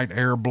cool night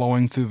air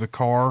blowing through the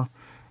car.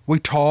 We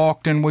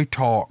talked and we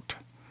talked.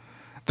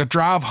 The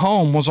drive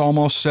home was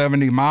almost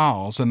 70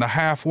 miles, and the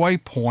halfway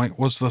point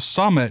was the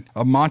summit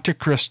of Monte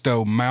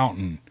Cristo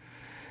Mountain.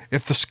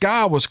 If the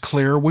sky was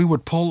clear, we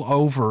would pull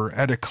over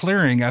at a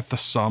clearing at the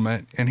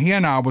summit, and he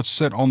and I would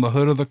sit on the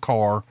hood of the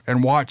car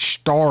and watch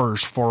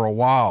stars for a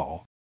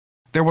while.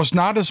 There was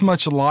not as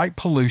much light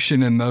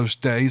pollution in those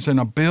days, and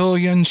a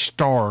billion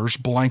stars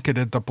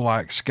blanketed the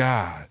black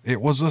sky.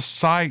 It was a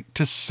sight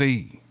to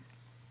see.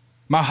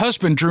 My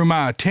husband drew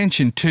my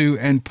attention to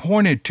and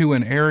pointed to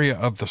an area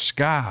of the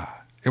sky.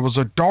 It was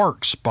a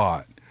dark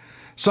spot.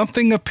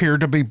 Something appeared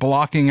to be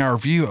blocking our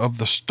view of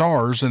the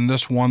stars in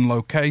this one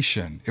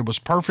location. It was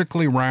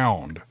perfectly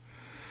round.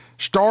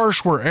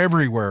 Stars were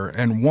everywhere,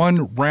 and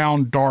one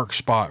round dark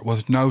spot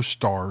with no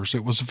stars.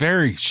 It was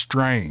very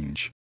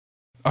strange.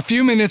 A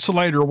few minutes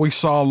later, we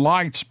saw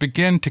lights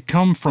begin to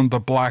come from the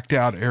blacked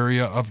out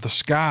area of the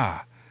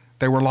sky.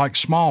 They were like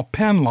small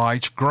pin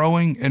lights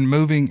growing and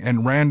moving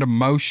in random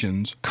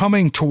motions,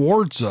 coming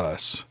towards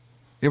us.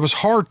 It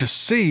was hard to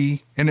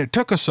see, and it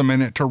took us a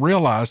minute to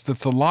realize that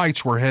the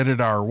lights were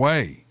headed our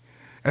way.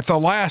 At the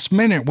last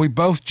minute, we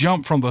both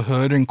jumped from the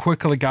hood and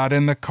quickly got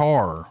in the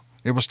car.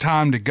 It was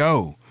time to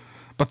go,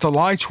 but the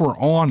lights were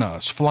on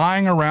us,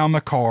 flying around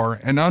the car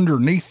and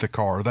underneath the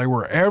car. They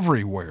were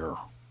everywhere.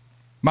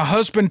 My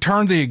husband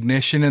turned the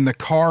ignition and the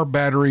car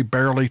battery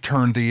barely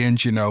turned the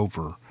engine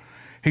over.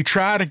 He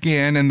tried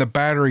again and the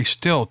battery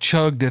still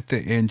chugged at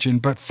the engine,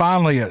 but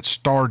finally it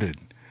started.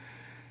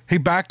 He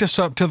backed us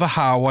up to the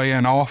highway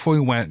and off we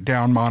went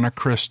down Monte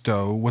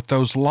Cristo with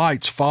those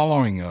lights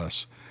following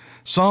us.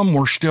 Some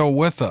were still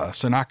with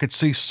us, and I could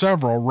see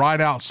several right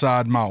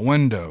outside my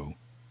window.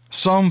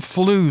 Some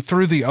flew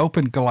through the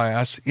open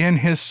glass in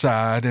his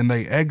side and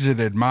they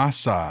exited my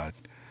side.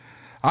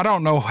 I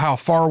don't know how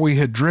far we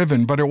had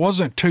driven, but it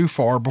wasn't too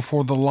far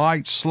before the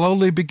lights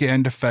slowly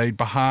began to fade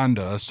behind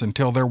us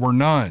until there were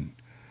none.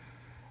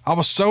 I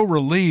was so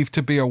relieved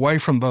to be away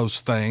from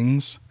those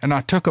things, and I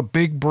took a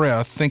big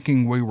breath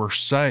thinking we were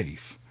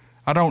safe.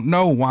 I don't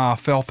know why I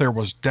felt there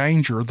was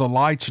danger. The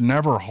lights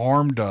never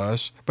harmed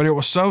us, but it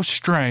was so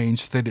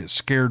strange that it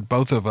scared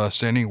both of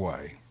us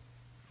anyway.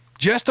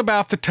 Just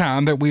about the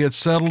time that we had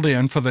settled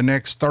in for the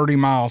next 30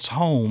 miles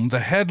home, the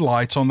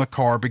headlights on the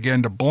car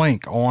began to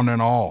blink on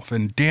and off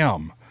and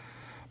dim.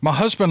 My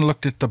husband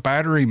looked at the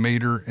battery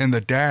meter in the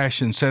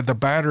dash and said the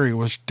battery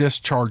was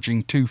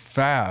discharging too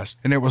fast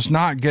and it was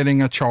not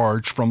getting a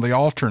charge from the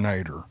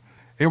alternator.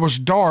 It was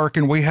dark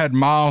and we had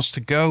miles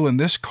to go, and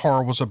this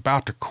car was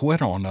about to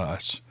quit on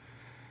us.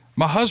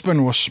 My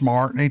husband was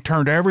smart and he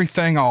turned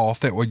everything off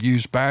that would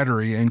use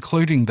battery,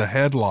 including the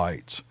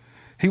headlights.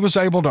 He was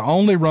able to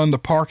only run the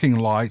parking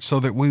lights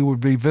so that we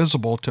would be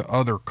visible to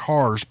other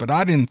cars, but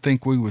I didn't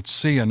think we would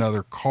see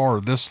another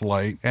car this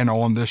late and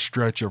on this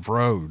stretch of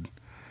road.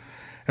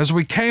 As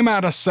we came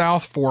out of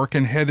South Fork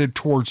and headed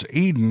towards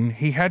Eden,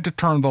 he had to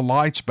turn the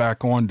lights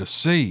back on to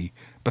see,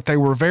 but they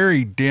were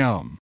very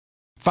dim.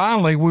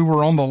 Finally, we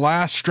were on the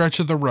last stretch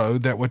of the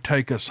road that would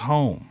take us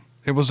home.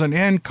 It was an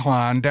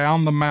incline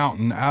down the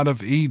mountain out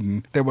of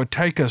Eden that would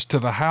take us to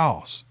the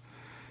house.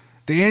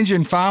 The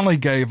engine finally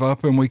gave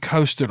up and we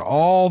coasted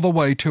all the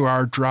way to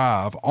our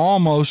drive,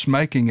 almost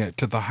making it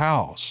to the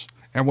house.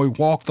 And we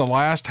walked the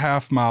last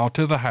half mile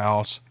to the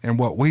house in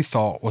what we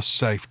thought was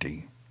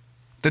safety.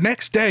 The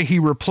next day he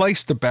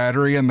replaced the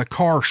battery and the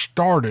car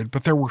started,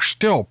 but there were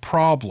still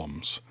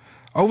problems.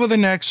 Over the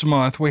next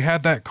month we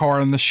had that car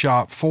in the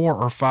shop 4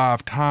 or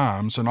 5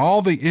 times, and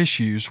all the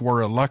issues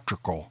were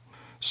electrical.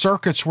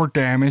 Circuits were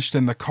damaged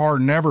and the car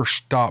never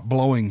stopped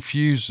blowing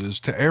fuses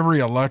to every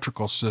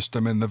electrical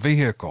system in the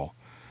vehicle.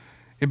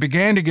 It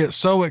began to get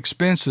so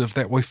expensive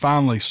that we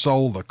finally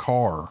sold the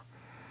car.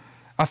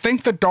 I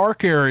think the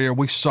dark area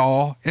we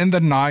saw in the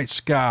night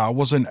sky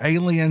was an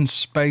alien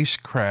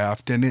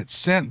spacecraft, and it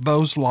sent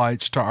those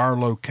lights to our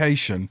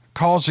location,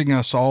 causing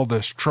us all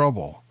this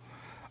trouble.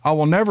 I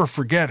will never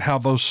forget how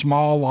those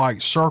small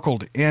lights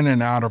circled in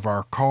and out of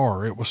our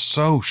car. It was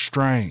so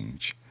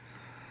strange.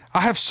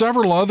 I have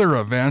several other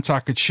events I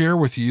could share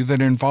with you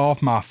that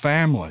involve my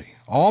family.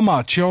 All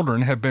my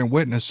children have been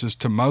witnesses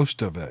to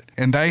most of it,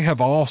 and they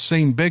have all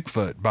seen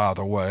Bigfoot, by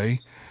the way.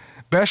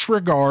 Best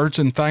regards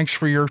and thanks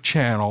for your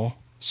channel.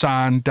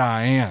 Signed,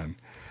 Diane.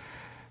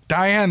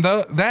 Diane,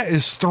 that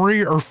is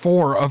 3 or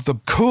 4 of the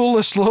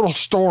coolest little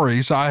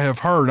stories I have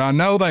heard. I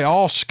know they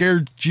all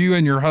scared you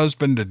and your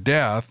husband to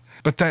death,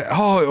 but it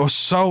was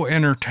so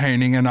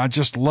entertaining, and I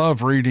just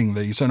love reading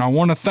these, and I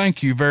want to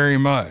thank you very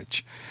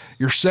much.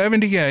 You're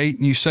 78,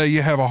 and you say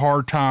you have a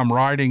hard time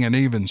writing and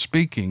even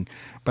speaking,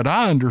 but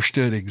I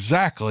understood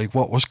exactly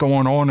what was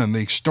going on in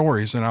these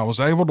stories, and I was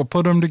able to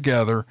put them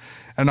together,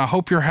 and I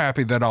hope you're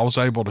happy that I was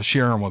able to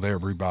share them with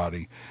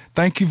everybody.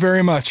 Thank you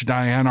very much,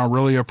 Diane. I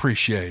really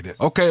appreciate it.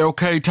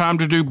 Okay, time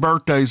to do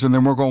birthdays, and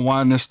then we're going to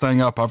wind this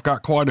thing up. I've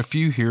got quite a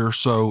few here,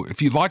 so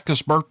if you like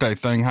this birthday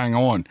thing, hang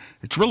on.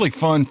 It's really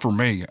fun for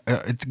me.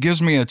 It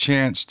gives me a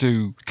chance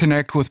to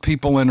connect with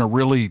people in a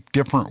really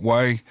different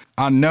way.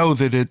 I know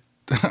that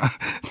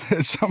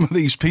some of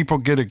these people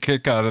get a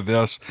kick out of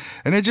this,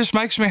 and it just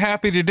makes me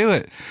happy to do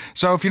it.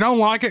 So if you don't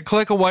like it,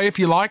 click away. If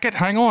you like it,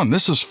 hang on.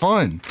 This is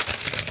fun.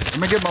 Let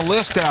me get my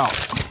list out.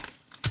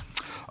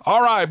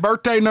 All right,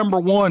 birthday number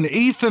 1,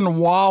 Ethan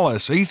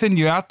Wallace. Ethan,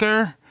 you out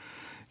there?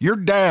 Your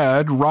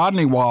dad,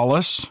 Rodney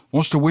Wallace,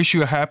 wants to wish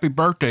you a happy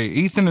birthday.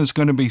 Ethan is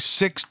going to be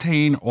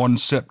 16 on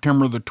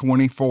September the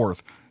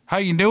 24th. How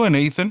you doing,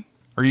 Ethan?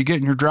 Are you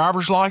getting your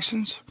driver's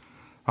license?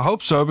 I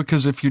hope so,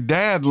 because if your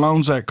dad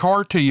loans that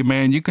car to you,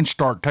 man, you can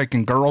start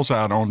taking girls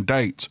out on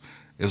dates,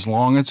 as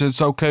long as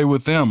it's okay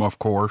with them, of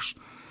course.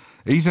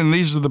 Ethan,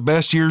 these are the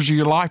best years of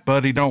your life,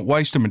 buddy. Don't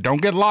waste them, and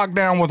don't get locked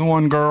down with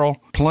one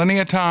girl. Plenty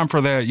of time for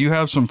that. You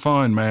have some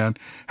fun, man.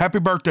 Happy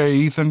birthday,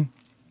 Ethan.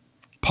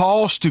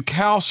 Paul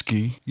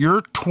Stukowski,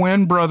 your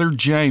twin brother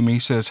Jamie,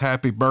 says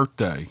happy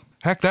birthday.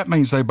 Heck, that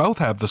means they both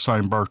have the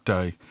same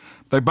birthday.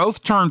 They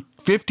both turned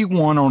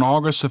 51 on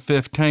August the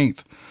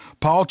 15th.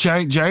 Paul,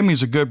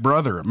 Jamie's a good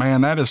brother.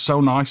 Man, that is so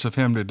nice of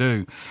him to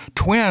do.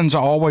 Twins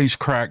always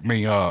crack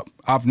me up.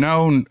 I've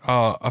known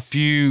a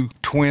few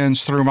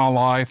twins through my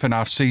life, and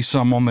I see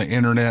some on the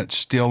internet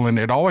still, and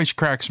it always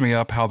cracks me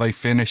up how they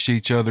finish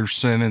each other's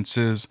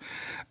sentences.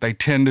 They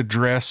tend to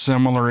dress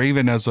similar,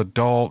 even as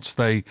adults.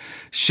 They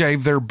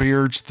shave their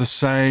beards the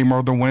same,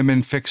 or the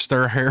women fix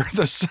their hair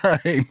the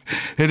same.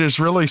 It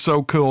is really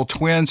so cool.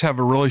 Twins have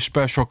a really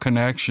special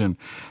connection.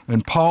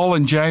 And Paul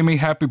and Jamie,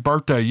 happy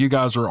birthday. You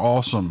guys are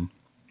awesome.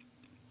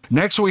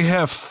 Next, we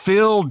have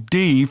Phil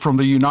D. from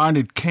the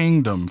United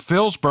Kingdom.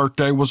 Phil's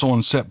birthday was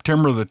on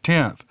September the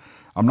 10th.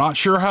 I'm not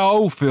sure how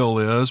old Phil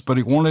is, but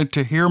he wanted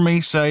to hear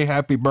me say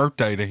happy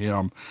birthday to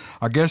him.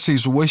 I guess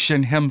he's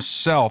wishing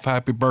himself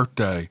happy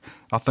birthday.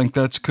 I think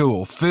that's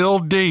cool. Phil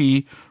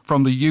D.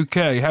 from the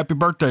UK. Happy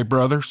birthday,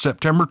 brother.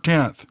 September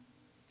 10th.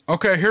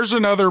 Okay, here's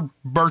another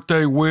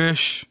birthday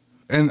wish.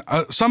 And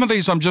some of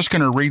these I'm just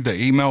going to read the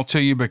email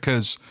to you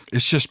because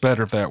it's just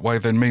better that way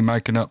than me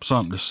making up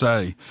something to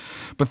say.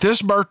 But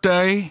this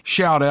birthday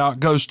shout out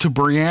goes to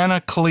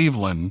Brianna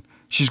Cleveland.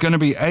 She's going to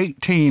be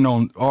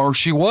 18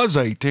 she was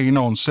 18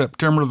 on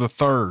September the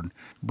 3rd.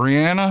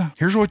 Brianna,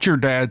 here's what your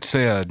dad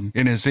said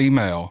in his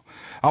email.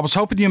 I was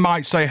hoping you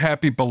might say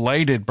happy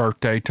belated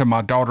birthday to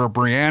my daughter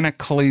Brianna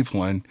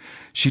Cleveland.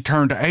 She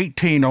turned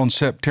 18 on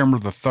September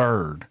the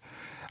 3rd.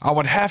 I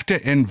would have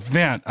to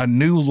invent a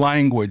new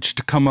language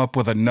to come up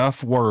with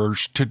enough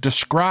words to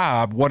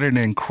describe what an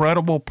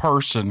incredible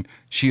person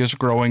she is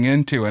growing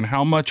into and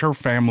how much her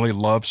family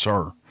loves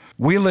her.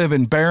 We live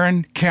in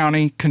Barron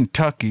County,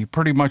 Kentucky,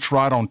 pretty much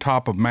right on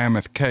top of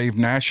Mammoth Cave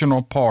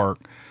National Park,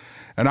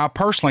 and I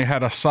personally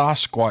had a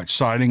Sasquatch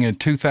sighting in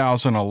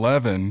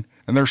 2011,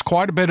 and there's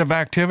quite a bit of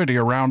activity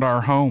around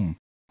our home.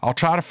 I'll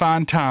try to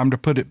find time to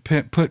put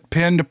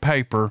pen to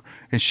paper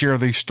and share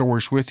these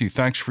stories with you.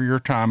 Thanks for your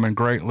time and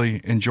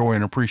greatly enjoy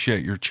and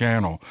appreciate your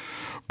channel.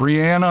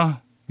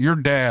 Brianna, your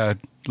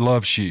dad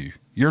loves you.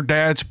 Your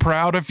dad's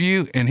proud of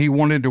you, and he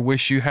wanted to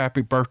wish you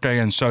happy birthday,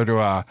 and so do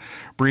I.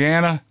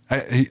 Brianna,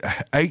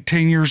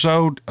 18 years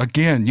old,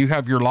 again, you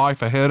have your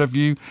life ahead of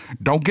you.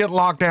 Don't get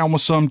locked down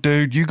with some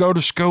dude. You go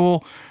to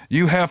school,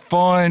 you have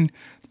fun.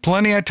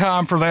 Plenty of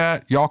time for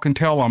that. Y'all can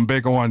tell I'm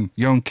big on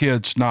young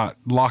kids not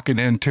locking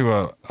into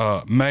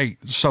a mate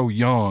so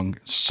young.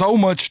 So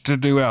much to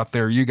do out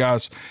there. You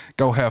guys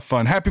go have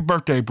fun. Happy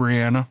birthday,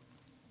 Brianna.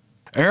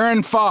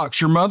 Aaron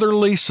Fox, your mother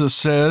Lisa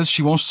says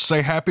she wants to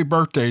say happy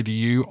birthday to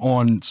you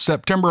on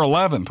September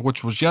 11th,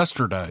 which was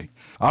yesterday.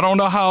 I don't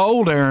know how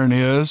old Aaron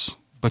is,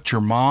 but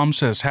your mom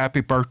says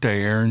happy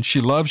birthday, Aaron.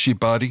 She loves you,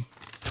 buddy.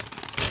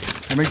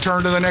 Let me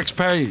turn to the next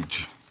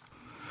page.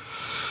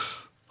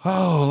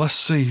 Oh, let's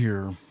see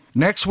here.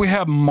 Next, we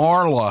have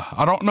Marla.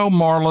 I don't know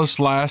Marla's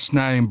last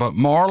name, but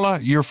Marla,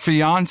 your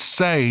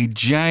fiance,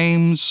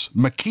 James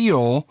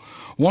McKeel,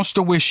 wants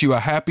to wish you a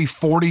happy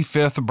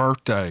 45th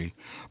birthday.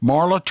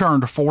 Marla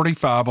turned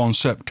 45 on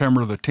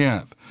September the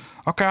 10th.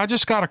 Okay, I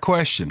just got a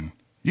question.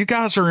 You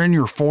guys are in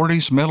your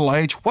 40s, middle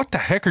age. What the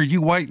heck are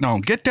you waiting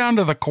on? Get down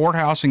to the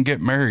courthouse and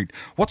get married.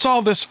 What's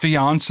all this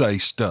fiance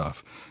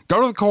stuff?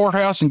 Go to the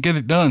courthouse and get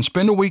it done.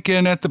 Spend a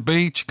weekend at the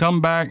beach,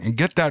 come back and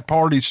get that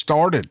party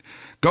started.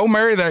 Go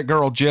marry that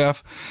girl,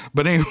 Jeff.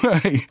 But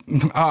anyway,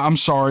 I'm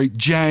sorry,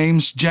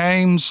 James.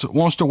 James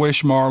wants to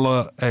wish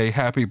Marla a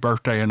happy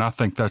birthday, and I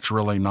think that's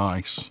really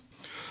nice.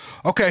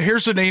 Okay,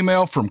 here's an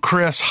email from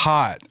Chris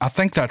Hott. I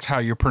think that's how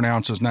you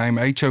pronounce his name,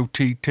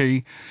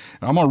 H-O-T-T.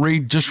 I'm going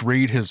to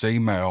read his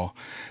email.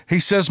 He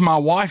says, my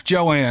wife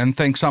Joanne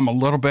thinks I'm a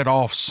little bit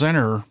off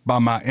center by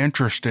my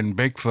interest in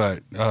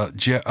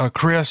Bigfoot.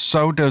 Chris,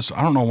 so does,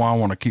 I don't know why I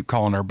want to keep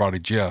calling everybody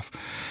Jeff.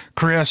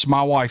 Chris,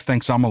 my wife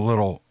thinks I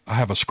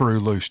have a screw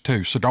loose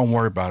too, so don't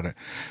worry about it.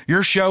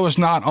 Your show is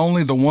not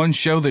only the one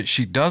show that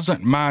she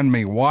doesn't mind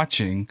me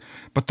watching,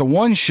 but the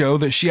one show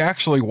that she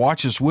actually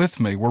watches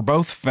with me. We're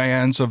both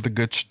fans of the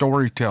good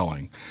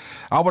storytelling.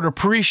 I would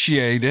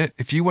appreciate it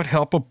if you would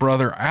help a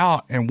brother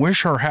out and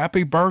wish her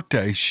happy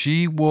birthday.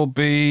 She will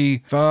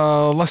be,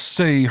 let's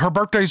see, her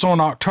birthday's on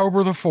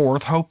October the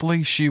 4th.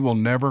 Hopefully she will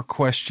never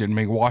question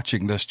me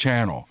watching this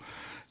channel.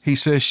 He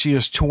says she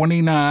is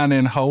 29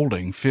 and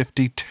holding,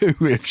 52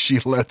 if she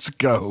lets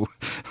go.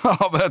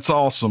 Oh, that's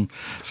awesome.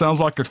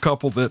 Sounds like a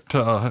couple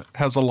that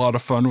has a lot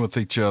of fun with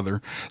each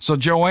other. So,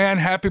 Joanne,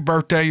 happy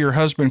birthday. Your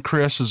husband,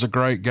 Chris, is a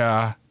great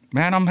guy.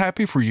 Man, I'm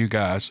happy for you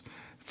guys.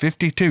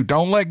 52.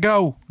 Don't let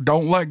go.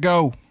 Don't let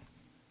go.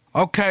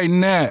 Okay,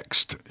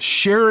 next,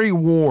 Sherry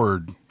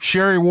Ward.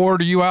 Sherry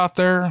Ward, are you out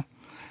there?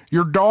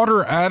 Your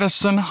daughter,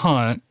 Addison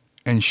Hunt,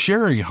 and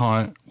Sherry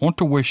Hunt want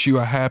to wish you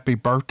a happy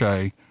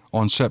birthday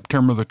on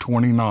September the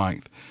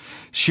 29th.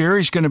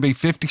 Sherry's going to be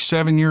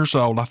 57 years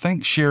old. I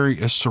think Sherry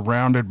is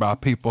surrounded by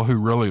people who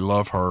really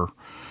love her.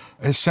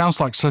 It sounds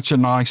like such a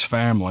nice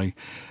family.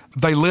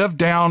 They live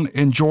down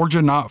in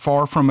Georgia, not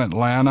far from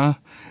Atlanta.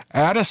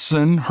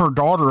 Addison, her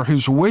daughter,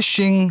 who's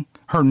wishing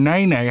her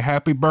Nene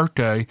happy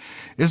birthday,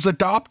 is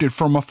adopted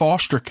from a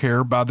foster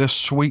care by this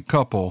sweet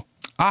couple.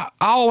 I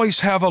always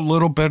have a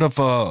little bit of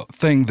a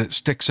thing that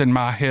sticks in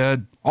my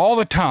head all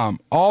the time,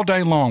 all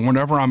day long,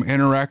 whenever I'm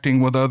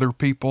interacting with other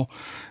people.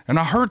 And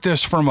I heard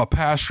this from a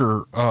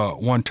pastor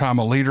one time,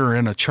 a leader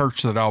in a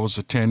church that I was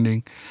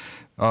attending.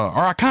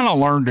 Or I kind of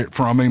learned it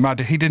from him.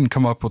 He didn't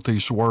come up with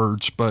these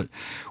words, but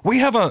we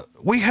have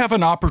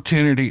an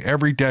opportunity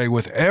every day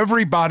with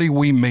everybody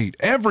we meet,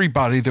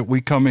 everybody that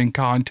we come in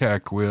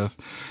contact with,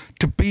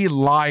 to be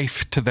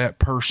life to that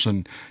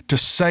person, to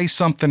say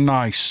something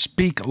nice,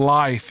 speak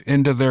life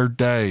into their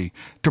day,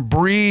 to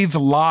breathe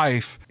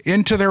life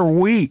into their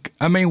week.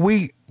 I mean,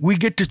 we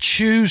get to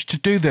choose to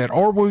do that,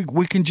 or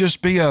we can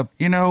just be a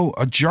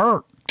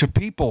jerk to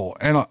people.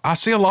 And I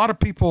see a lot of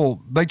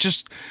people,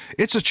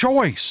 it's a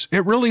choice.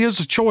 It really is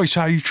a choice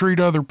how you treat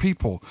other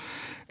people.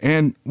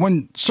 And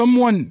when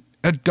someone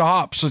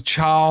adopts a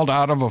child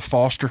out of a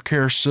foster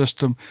care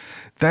system,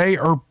 they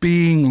are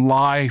being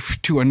life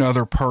to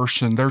another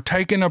person. They're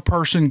taking a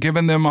person,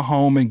 giving them a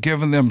home, and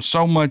giving them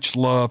so much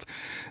love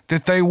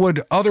that they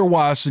would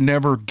otherwise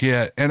never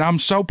get. And I'm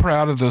so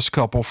proud of this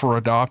couple for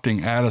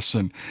adopting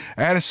Addison.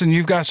 Addison,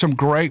 you've got some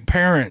great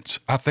parents.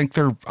 I think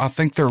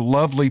they're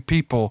lovely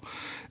people.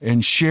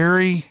 And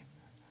Sherry,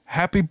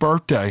 happy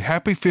birthday.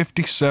 Happy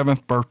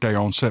 57th birthday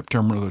on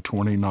September the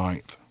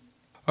 29th.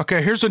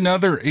 Okay, here's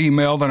another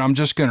email that I'm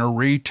just going to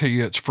read to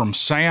you. It's from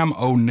Sam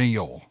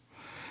O'Neill.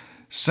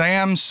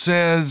 Sam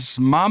says,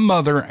 my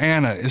mother,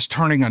 Anna, is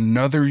turning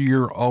another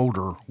year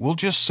older. We'll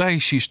just say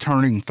she's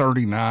turning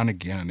 39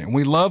 again, and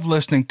we love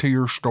listening to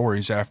your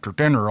stories after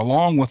dinner,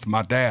 along with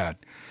my dad.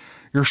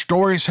 Your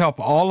stories help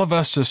all of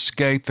us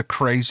escape the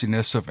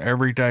craziness of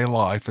everyday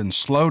life and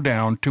slow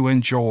down to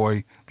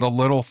enjoy the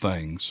little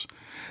things.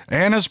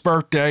 Anna's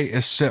birthday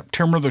is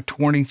September the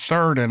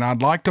 23rd, and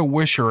I'd like to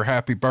wish her a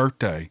happy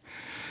birthday.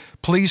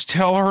 Please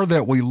tell her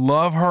that we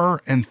love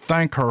her and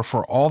thank her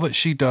for all that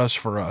she does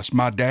for us,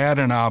 my dad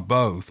and I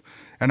both.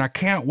 And I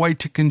can't wait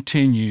to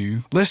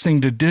continue listening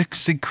to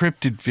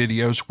Dixiecryptid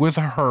videos with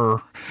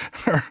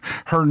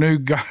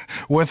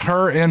with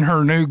her in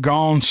her new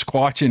Gone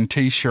Squatching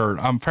T-shirt.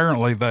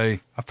 Apparently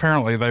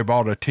they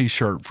bought a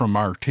T-shirt from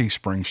our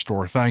Teespring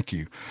store. Thank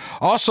you.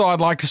 Also,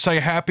 I'd like to say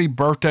happy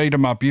birthday to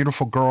my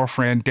beautiful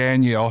girlfriend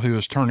Danielle, who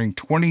is turning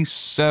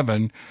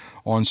 27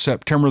 on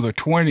September the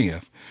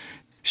 20th.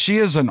 She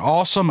is an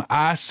awesome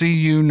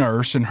ICU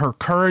nurse, and her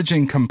courage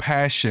and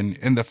compassion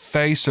in the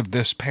face of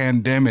this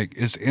pandemic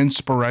is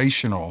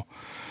inspirational.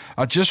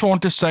 I just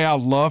want to say I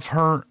love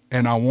her,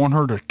 and I want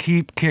her to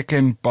keep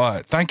kicking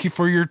butt. Thank you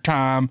for your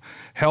time.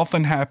 Health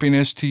and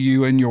happiness to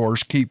you and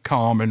yours. Keep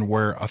calm and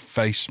wear a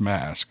face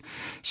mask.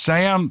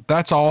 Sam,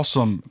 that's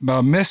awesome.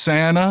 Miss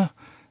Anna,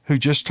 who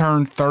just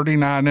turned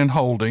 39 and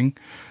holding,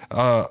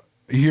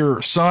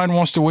 Your son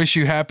wants to wish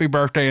you happy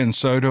birthday, and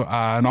so do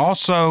I. And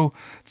also,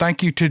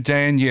 thank you to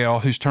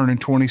Danielle, who's turning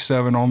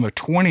 27 on the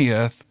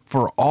 20th,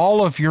 for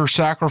all of your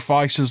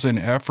sacrifices and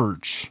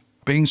efforts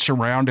being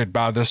surrounded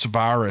by this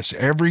virus.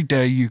 Every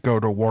day you go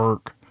to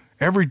work,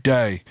 every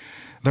day,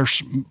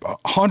 there's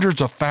hundreds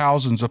of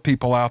thousands of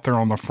people out there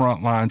on the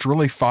front lines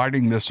really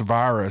fighting this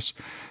virus,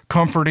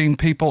 comforting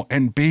people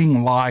and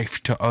being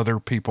life to other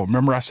people.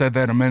 Remember I said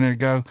that a minute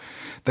ago?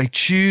 They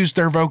choose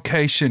their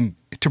vocation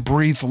to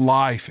breathe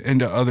life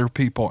into other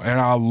people,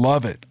 and I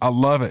love it. I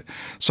love it.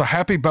 So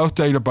happy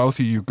birthday to both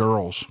of you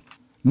girls.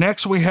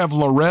 Next, we have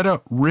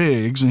Loretta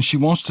Riggs, and she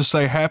wants to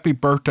say happy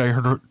birthday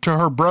to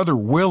her brother,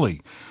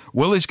 Willie.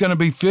 Willie's going to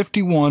be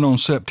 51 on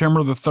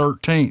September the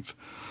 13th.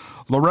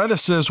 Loretta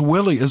says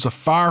Willie is a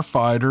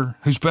firefighter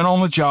who's been on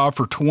the job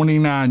for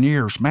 29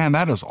 years. Man,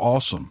 that is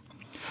awesome.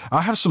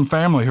 I have some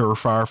family who are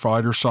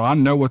firefighters, so I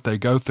know what they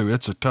go through.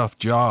 It's a tough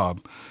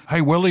job. Hey,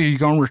 Willie, are you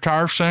going to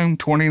retire soon?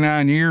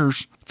 29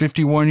 years,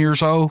 51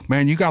 years old?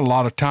 Man, you got a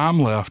lot of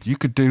time left. You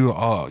could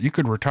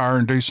retire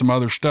and do some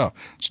other stuff.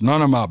 It's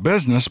none of my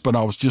business, but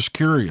I was just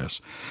curious.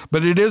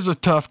 But it is a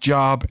tough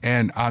job,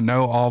 and I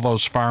know all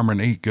those firemen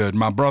eat good.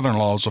 My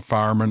brother-in-law is a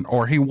fireman,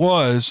 or he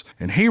was,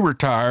 and he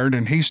retired,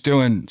 and he's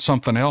doing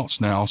something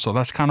else now, so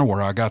that's kind of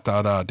where I got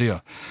that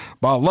idea.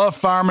 But I love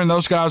firemen.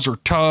 Those guys are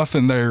tough,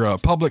 and they're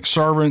public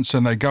servants,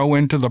 and they go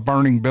into the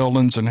burning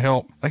buildings and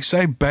help. They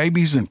save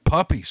babies and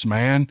puppies,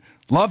 man.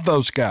 Love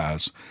those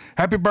guys.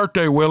 Happy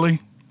birthday, Willie.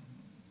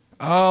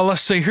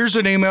 Let's see. Here's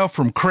an email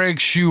from Craig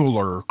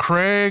Schuler.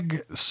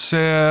 Craig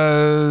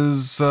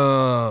says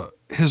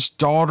his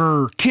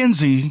daughter,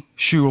 Kinsey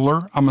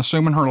Schuler, I'm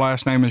assuming her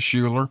last name is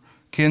Schuler.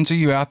 Kinsey,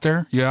 you out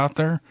there? You out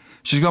there?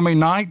 She's going to be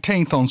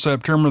 19th on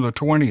September the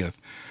 20th.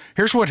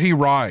 Here's what he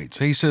writes.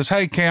 He says,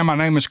 hey, Cam, my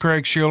name is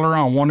Craig Schuler.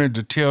 I wanted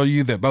to tell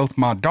you that both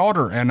my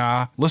daughter and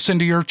I listen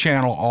to your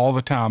channel all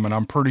the time, and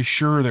I'm pretty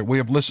sure that we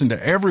have listened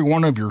to every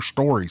one of your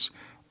stories.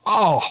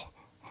 Oh,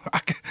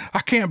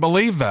 I can't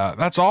believe that.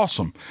 That's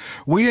awesome.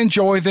 We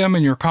enjoy them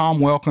and your calm,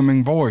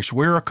 welcoming voice.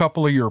 We're a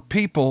couple of your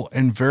people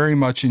and very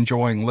much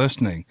enjoying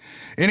listening.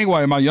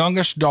 Anyway, my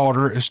youngest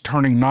daughter is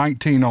turning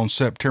 19 on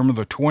September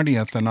the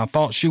 20th, and I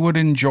thought she would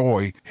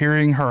enjoy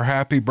hearing her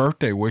happy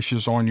birthday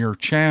wishes on your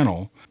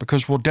channel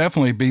because we'll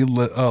definitely be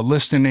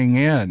listening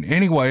in.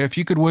 Anyway, if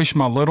you could wish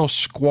my little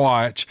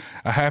squatch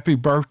a happy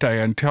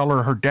birthday and tell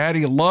her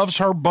daddy loves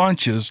her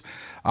bunches,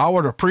 I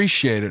would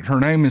appreciate it. Her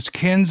name is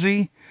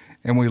Kinsey,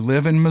 and we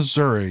live in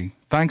Missouri.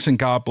 Thanks and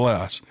God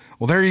bless.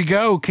 Well, there you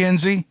go,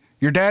 Kinsey.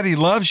 Your daddy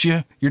loves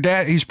you.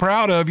 He's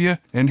proud of you,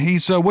 and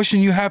he's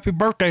wishing you happy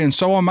birthday, and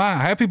so am I.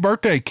 Happy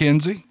birthday,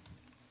 Kinsey.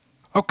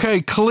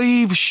 Okay,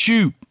 Cleve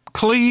Shoot.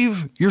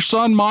 Cleve, your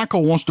son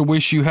Michael wants to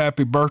wish you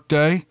happy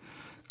birthday.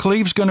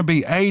 Cleve's going to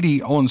be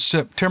 80 on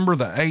September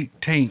the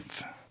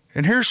 18th.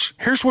 And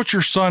here's what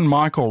your son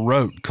Michael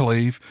wrote,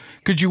 Cleve.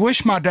 Could you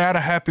wish my dad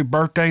a happy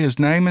birthday? His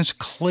name is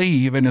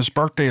Cleve, and his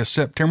birthday is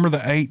September the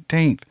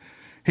 18th.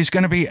 He's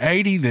going to be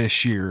 80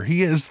 this year.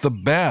 He is the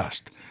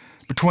best.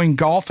 Between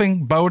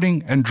golfing,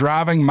 boating, and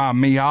driving my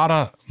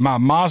Mazda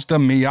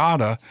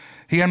Miata,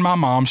 he and my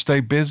mom stay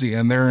busy,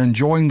 and they're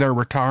enjoying their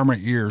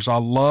retirement years. I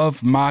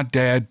love my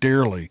dad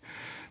dearly.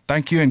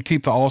 Thank you, and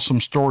keep the awesome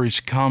stories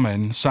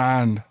coming.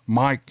 Signed,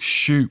 Mike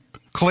Shoop.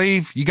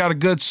 Cleve, you got a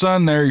good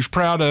son there. He's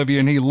proud of you,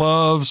 and he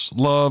loves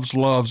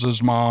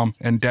his mom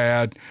and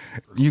dad.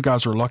 You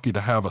guys are lucky to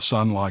have a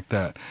son like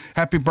that.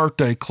 Happy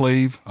birthday,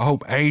 Cleve. I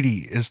hope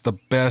 80 is the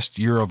best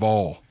year of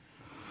all.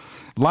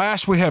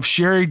 Last, we have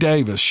Sherry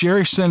Davis.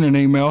 Sherry sent an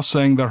email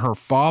saying that her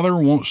father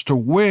wants to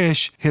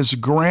wish his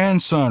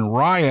grandson,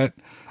 Riot,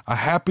 a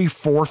happy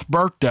 4th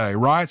birthday.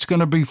 Riot's going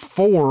to be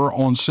 4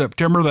 on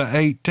September the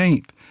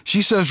 18th.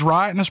 She says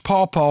Riot and his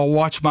pawpaw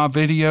watch my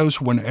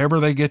videos whenever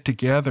they get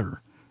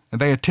together, and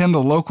they attend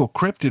the local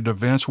cryptid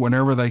events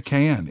whenever they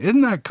can.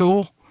 Isn't that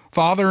cool?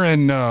 Father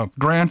and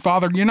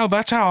grandfather, you know,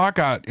 that's how I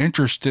got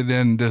interested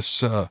in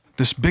this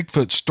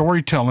Bigfoot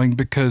storytelling,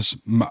 because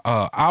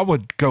I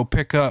would go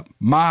pick up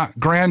my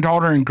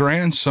granddaughter and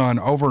grandson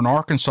over in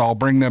Arkansas,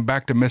 bring them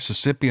back to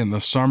Mississippi in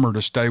the summer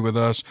to stay with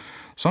us,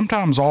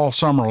 sometimes all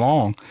summer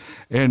long.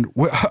 And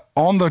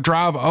on the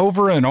drive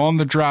over and on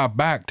the drive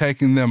back,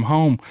 taking them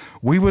home,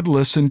 we would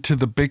listen to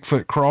the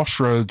Bigfoot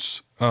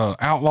Crossroads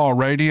Outlaw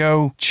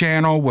Radio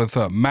channel with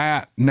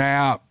Matt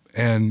Knapp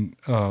and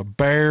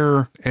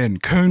Bear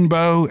and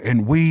Coonbo,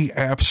 and we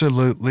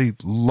absolutely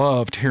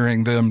loved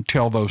hearing them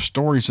tell those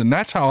stories, and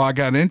that's how I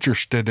got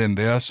interested in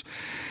this.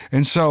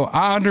 And so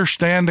I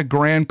understand the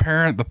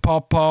grandparent, the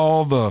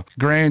pawpaw, the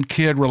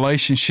grandkid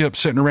relationship,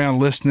 sitting around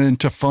listening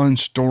to fun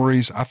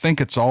stories. I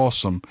think it's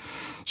awesome.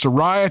 So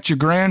Riot, your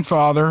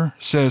grandfather,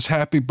 says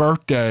happy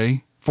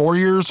birthday, 4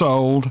 years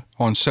old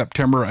on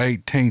September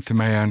 18th,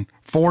 man.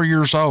 4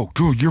 years old.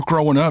 Dude, you're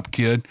growing up,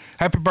 kid.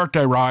 Happy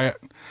birthday, Riot.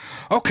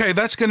 Okay,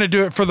 that's going to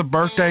do it for the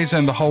birthdays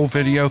and the whole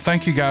video.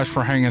 Thank you guys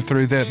for hanging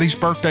through that. These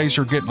birthdays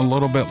are getting a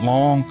little bit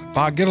long,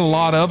 but I get a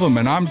lot of them,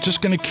 and I'm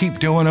just going to keep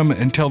doing them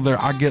until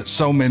I get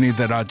so many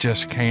that I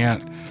just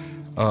can't.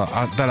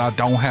 that I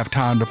don't have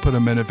time to put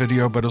them in a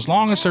video, but as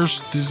long as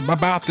there's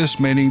about this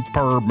many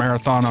per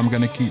marathon, I'm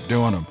going to keep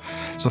doing them.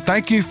 So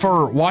thank you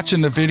for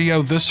watching the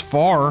video this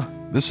far.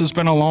 This has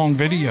been a long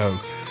video,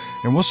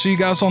 and we'll see you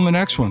guys on the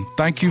next one.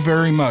 Thank you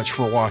very much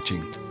for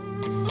watching.